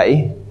bị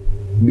gãy,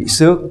 bị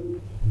xước,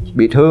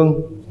 bị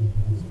thương,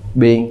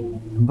 bị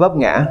vấp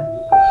ngã.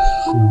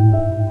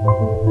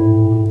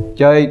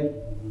 Trời,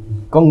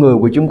 con người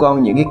của chúng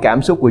con, những cái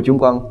cảm xúc của chúng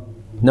con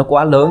nó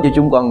quá lớn cho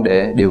chúng con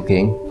để điều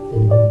khiển.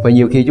 Và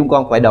nhiều khi chúng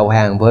con phải đầu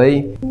hàng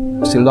với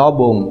sự lo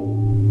buồn,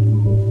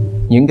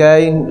 những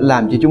cái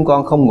làm cho chúng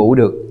con không ngủ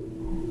được,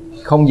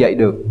 không dậy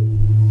được,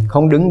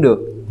 không đứng được,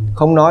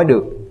 không nói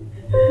được.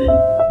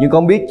 Nhưng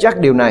con biết chắc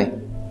điều này,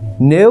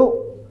 nếu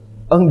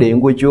ân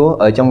điển của Chúa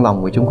ở trong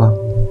lòng của chúng con,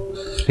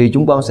 thì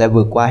chúng con sẽ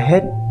vượt qua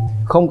hết.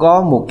 Không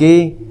có một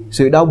cái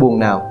sự đau buồn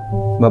nào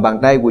mà bàn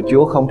tay của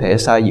Chúa không thể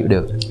xoa dịu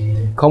được.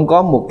 Không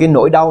có một cái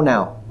nỗi đau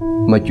nào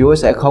mà Chúa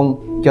sẽ không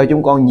cho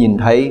chúng con nhìn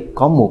thấy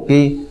có một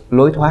cái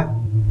lối thoát.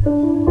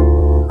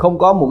 Không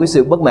có một cái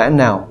sự bất mãn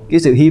nào, cái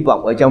sự hy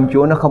vọng ở trong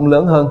Chúa nó không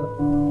lớn hơn.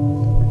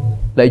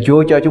 Lạy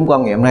Chúa, cho chúng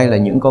con ngày hôm nay là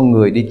những con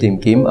người đi tìm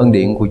kiếm ân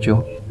điển của Chúa,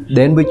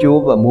 đến với Chúa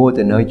và mua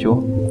từ nơi Chúa,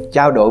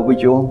 trao đổi với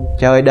Chúa.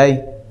 Cha ơi,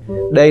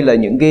 đây là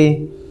những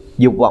cái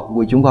dục vọng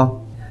của chúng con,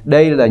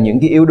 đây là những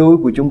cái yếu đuối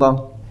của chúng con,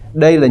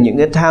 đây là những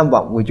cái tham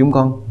vọng của chúng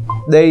con.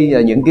 Đây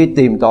là những cái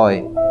tìm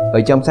tòi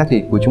ở trong xác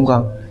thịt của chúng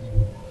con.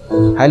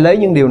 Hãy lấy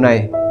những điều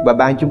này và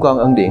ban chúng con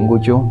ân điển của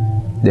Chúa,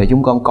 để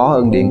chúng con có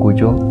ân điển của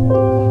Chúa,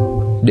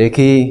 để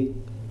khi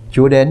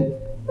Chúa đến,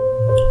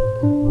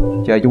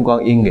 cho chúng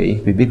con yên nghỉ,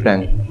 vì biết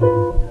rằng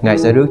Ngài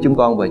sẽ rước chúng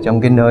con vào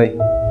trong cái nơi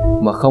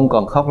mà không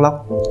còn khóc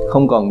lóc,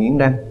 không còn nghiến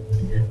răng,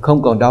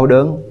 không còn đau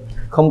đớn,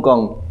 không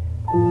còn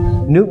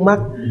nước mắt,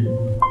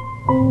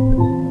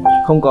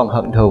 không còn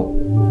hận thù,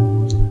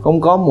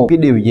 không có một cái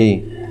điều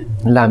gì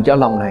làm cho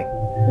lòng này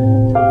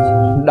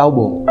đau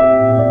buồn.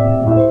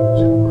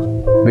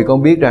 Vì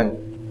con biết rằng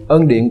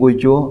ân điển của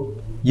Chúa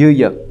dư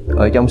dật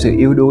ở trong sự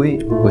yếu đuối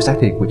của xác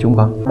thịt của chúng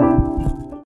con.